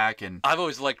sack. And I've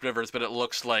always liked Rivers, but it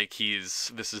looks like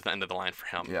this is the end of the line for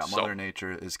him. Yeah, Mother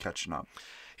Nature is catching up.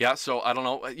 Yeah, so I don't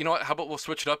know. You know what? How about we'll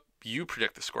switch it up? You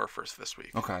predict the score first this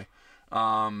week. Okay.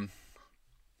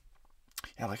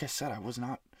 Yeah, like I said, I was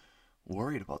not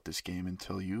worried about this game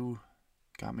until you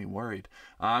got me worried.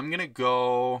 I'm going to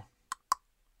go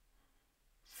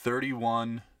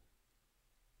 31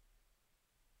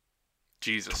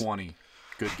 20.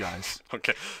 Good guys.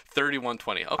 Okay,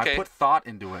 31-20. Okay. I put thought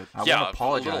into it. I want to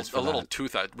apologize for a little too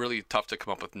thought. Really tough to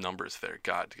come up with numbers there.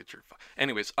 God, to get your.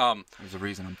 Anyways, there's a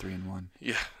reason I'm 3-1.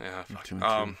 Yeah. Fuck.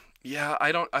 2-2. Yeah,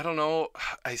 I don't know.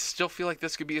 I still feel like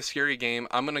this could be a scary game.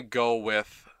 I'm gonna go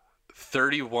with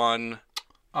 31.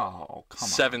 Oh, come on.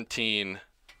 17.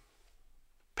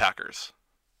 Packers.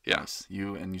 Yeah. Nice.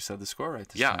 You said the score right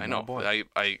this time. Yeah, I know. Oh, boy.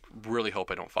 I really hope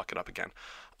I don't fuck it up again.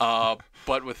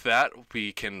 But with that,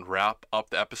 we can wrap up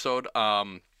the episode.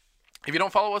 If you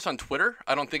don't follow us on Twitter,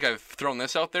 I don't think I've thrown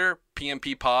this out there.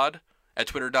 PMP POD at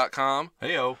twitter.com.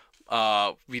 Heyo.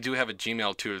 We do have a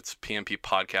Gmail too. It's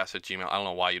pmppodcast@gmail. I don't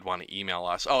know why you'd want to email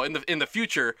us. Oh, in the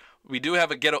future, we do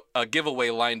have a giveaway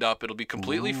lined up. It'll be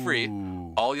completely free.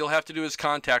 All you'll have to do is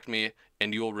contact me,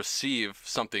 and you will receive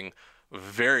something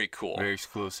very cool. Very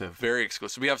exclusive. Very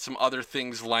exclusive. We have some other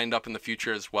things lined up in the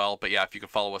future as well. But yeah, if you could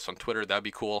follow us on Twitter, that'd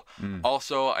be cool.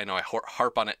 Also, I know I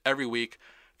harp on it every week.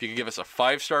 If you could give us a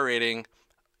 5-star rating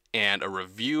and a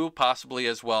review possibly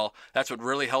as well, that's what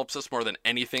really helps us more than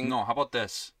anything. No, how about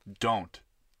this? Don't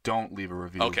leave a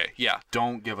review. Okay, yeah.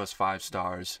 Don't give us 5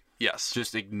 stars. Yes.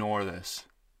 Just ignore this.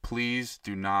 Please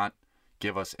do not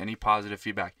give us any positive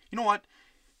feedback. You know what?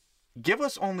 Give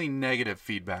us only negative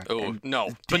feedback. Oh, no.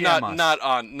 But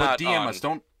DM us.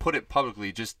 Don't put it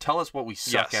publicly. Just tell us what we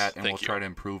suck at, and we'll try to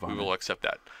improve on it. We will accept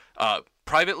that.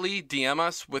 Privately, DM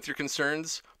us with your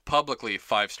concerns. Publicly,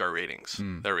 5-star ratings.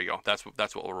 There we go. That's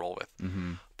what we'll roll with.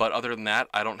 But other than that,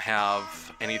 I don't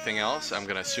have anything else. I'm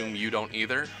going to assume you don't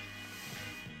either.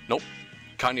 Nope.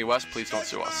 Kanye West, please don't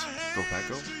sue us. Go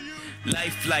Paco.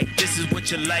 Life like, this is what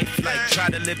your life like. Try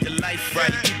to live the life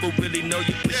right. People really know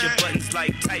you push your buttons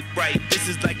like type right. This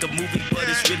is like a movie, but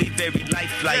it's really very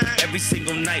lifelike. Every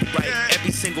single night, right?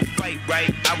 Every single fight,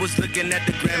 right? I was looking at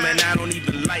the gram and I don't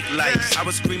even like lights. I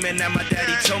was screaming at my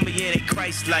daddy, told me it ain't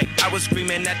Christ-like. I was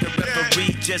screaming at the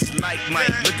referee, just like Mike.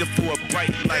 Looking for a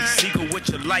bright light. Seagull, what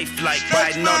your life like?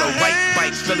 Riding on a white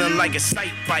bike, feeling like a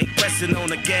sight bike. Pressing on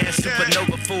the gas,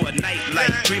 supernova for a night light.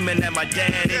 Screaming at my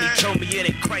dad and he told me it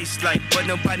ain't Christ-like. But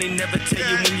nobody never tell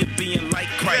you when you're being like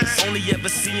Christ. Only ever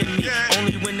seeing me,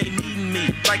 only when they need me.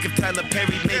 Like if Tyler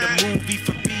Perry made a movie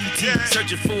for BT,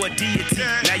 searching for a deity.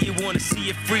 Now you wanna see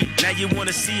it free, now you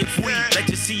wanna see it free. Let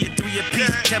you see it 3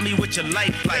 apiece. Tell me what your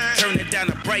life like, turning down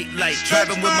a bright light.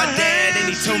 Driving with my dad and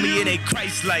he told me it ain't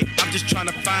Christ-like. I'm just trying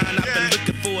to find, I've been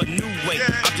looking for a new way.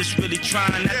 I'm just really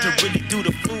trying not to really do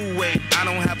the fool way. I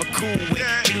don't have a cool way,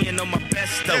 being on my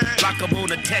best though. Block 'em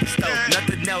on a text though,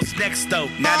 nothing else next though.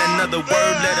 Not another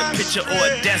word, let a picture or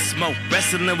a decimal.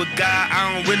 Wrestling with God,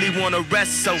 I don't really wanna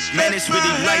rest. So man, it's really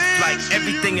life like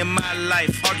everything in my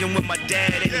life. Arguing with my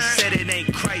dad and he said it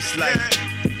ain't Christ-like.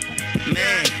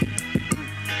 Man.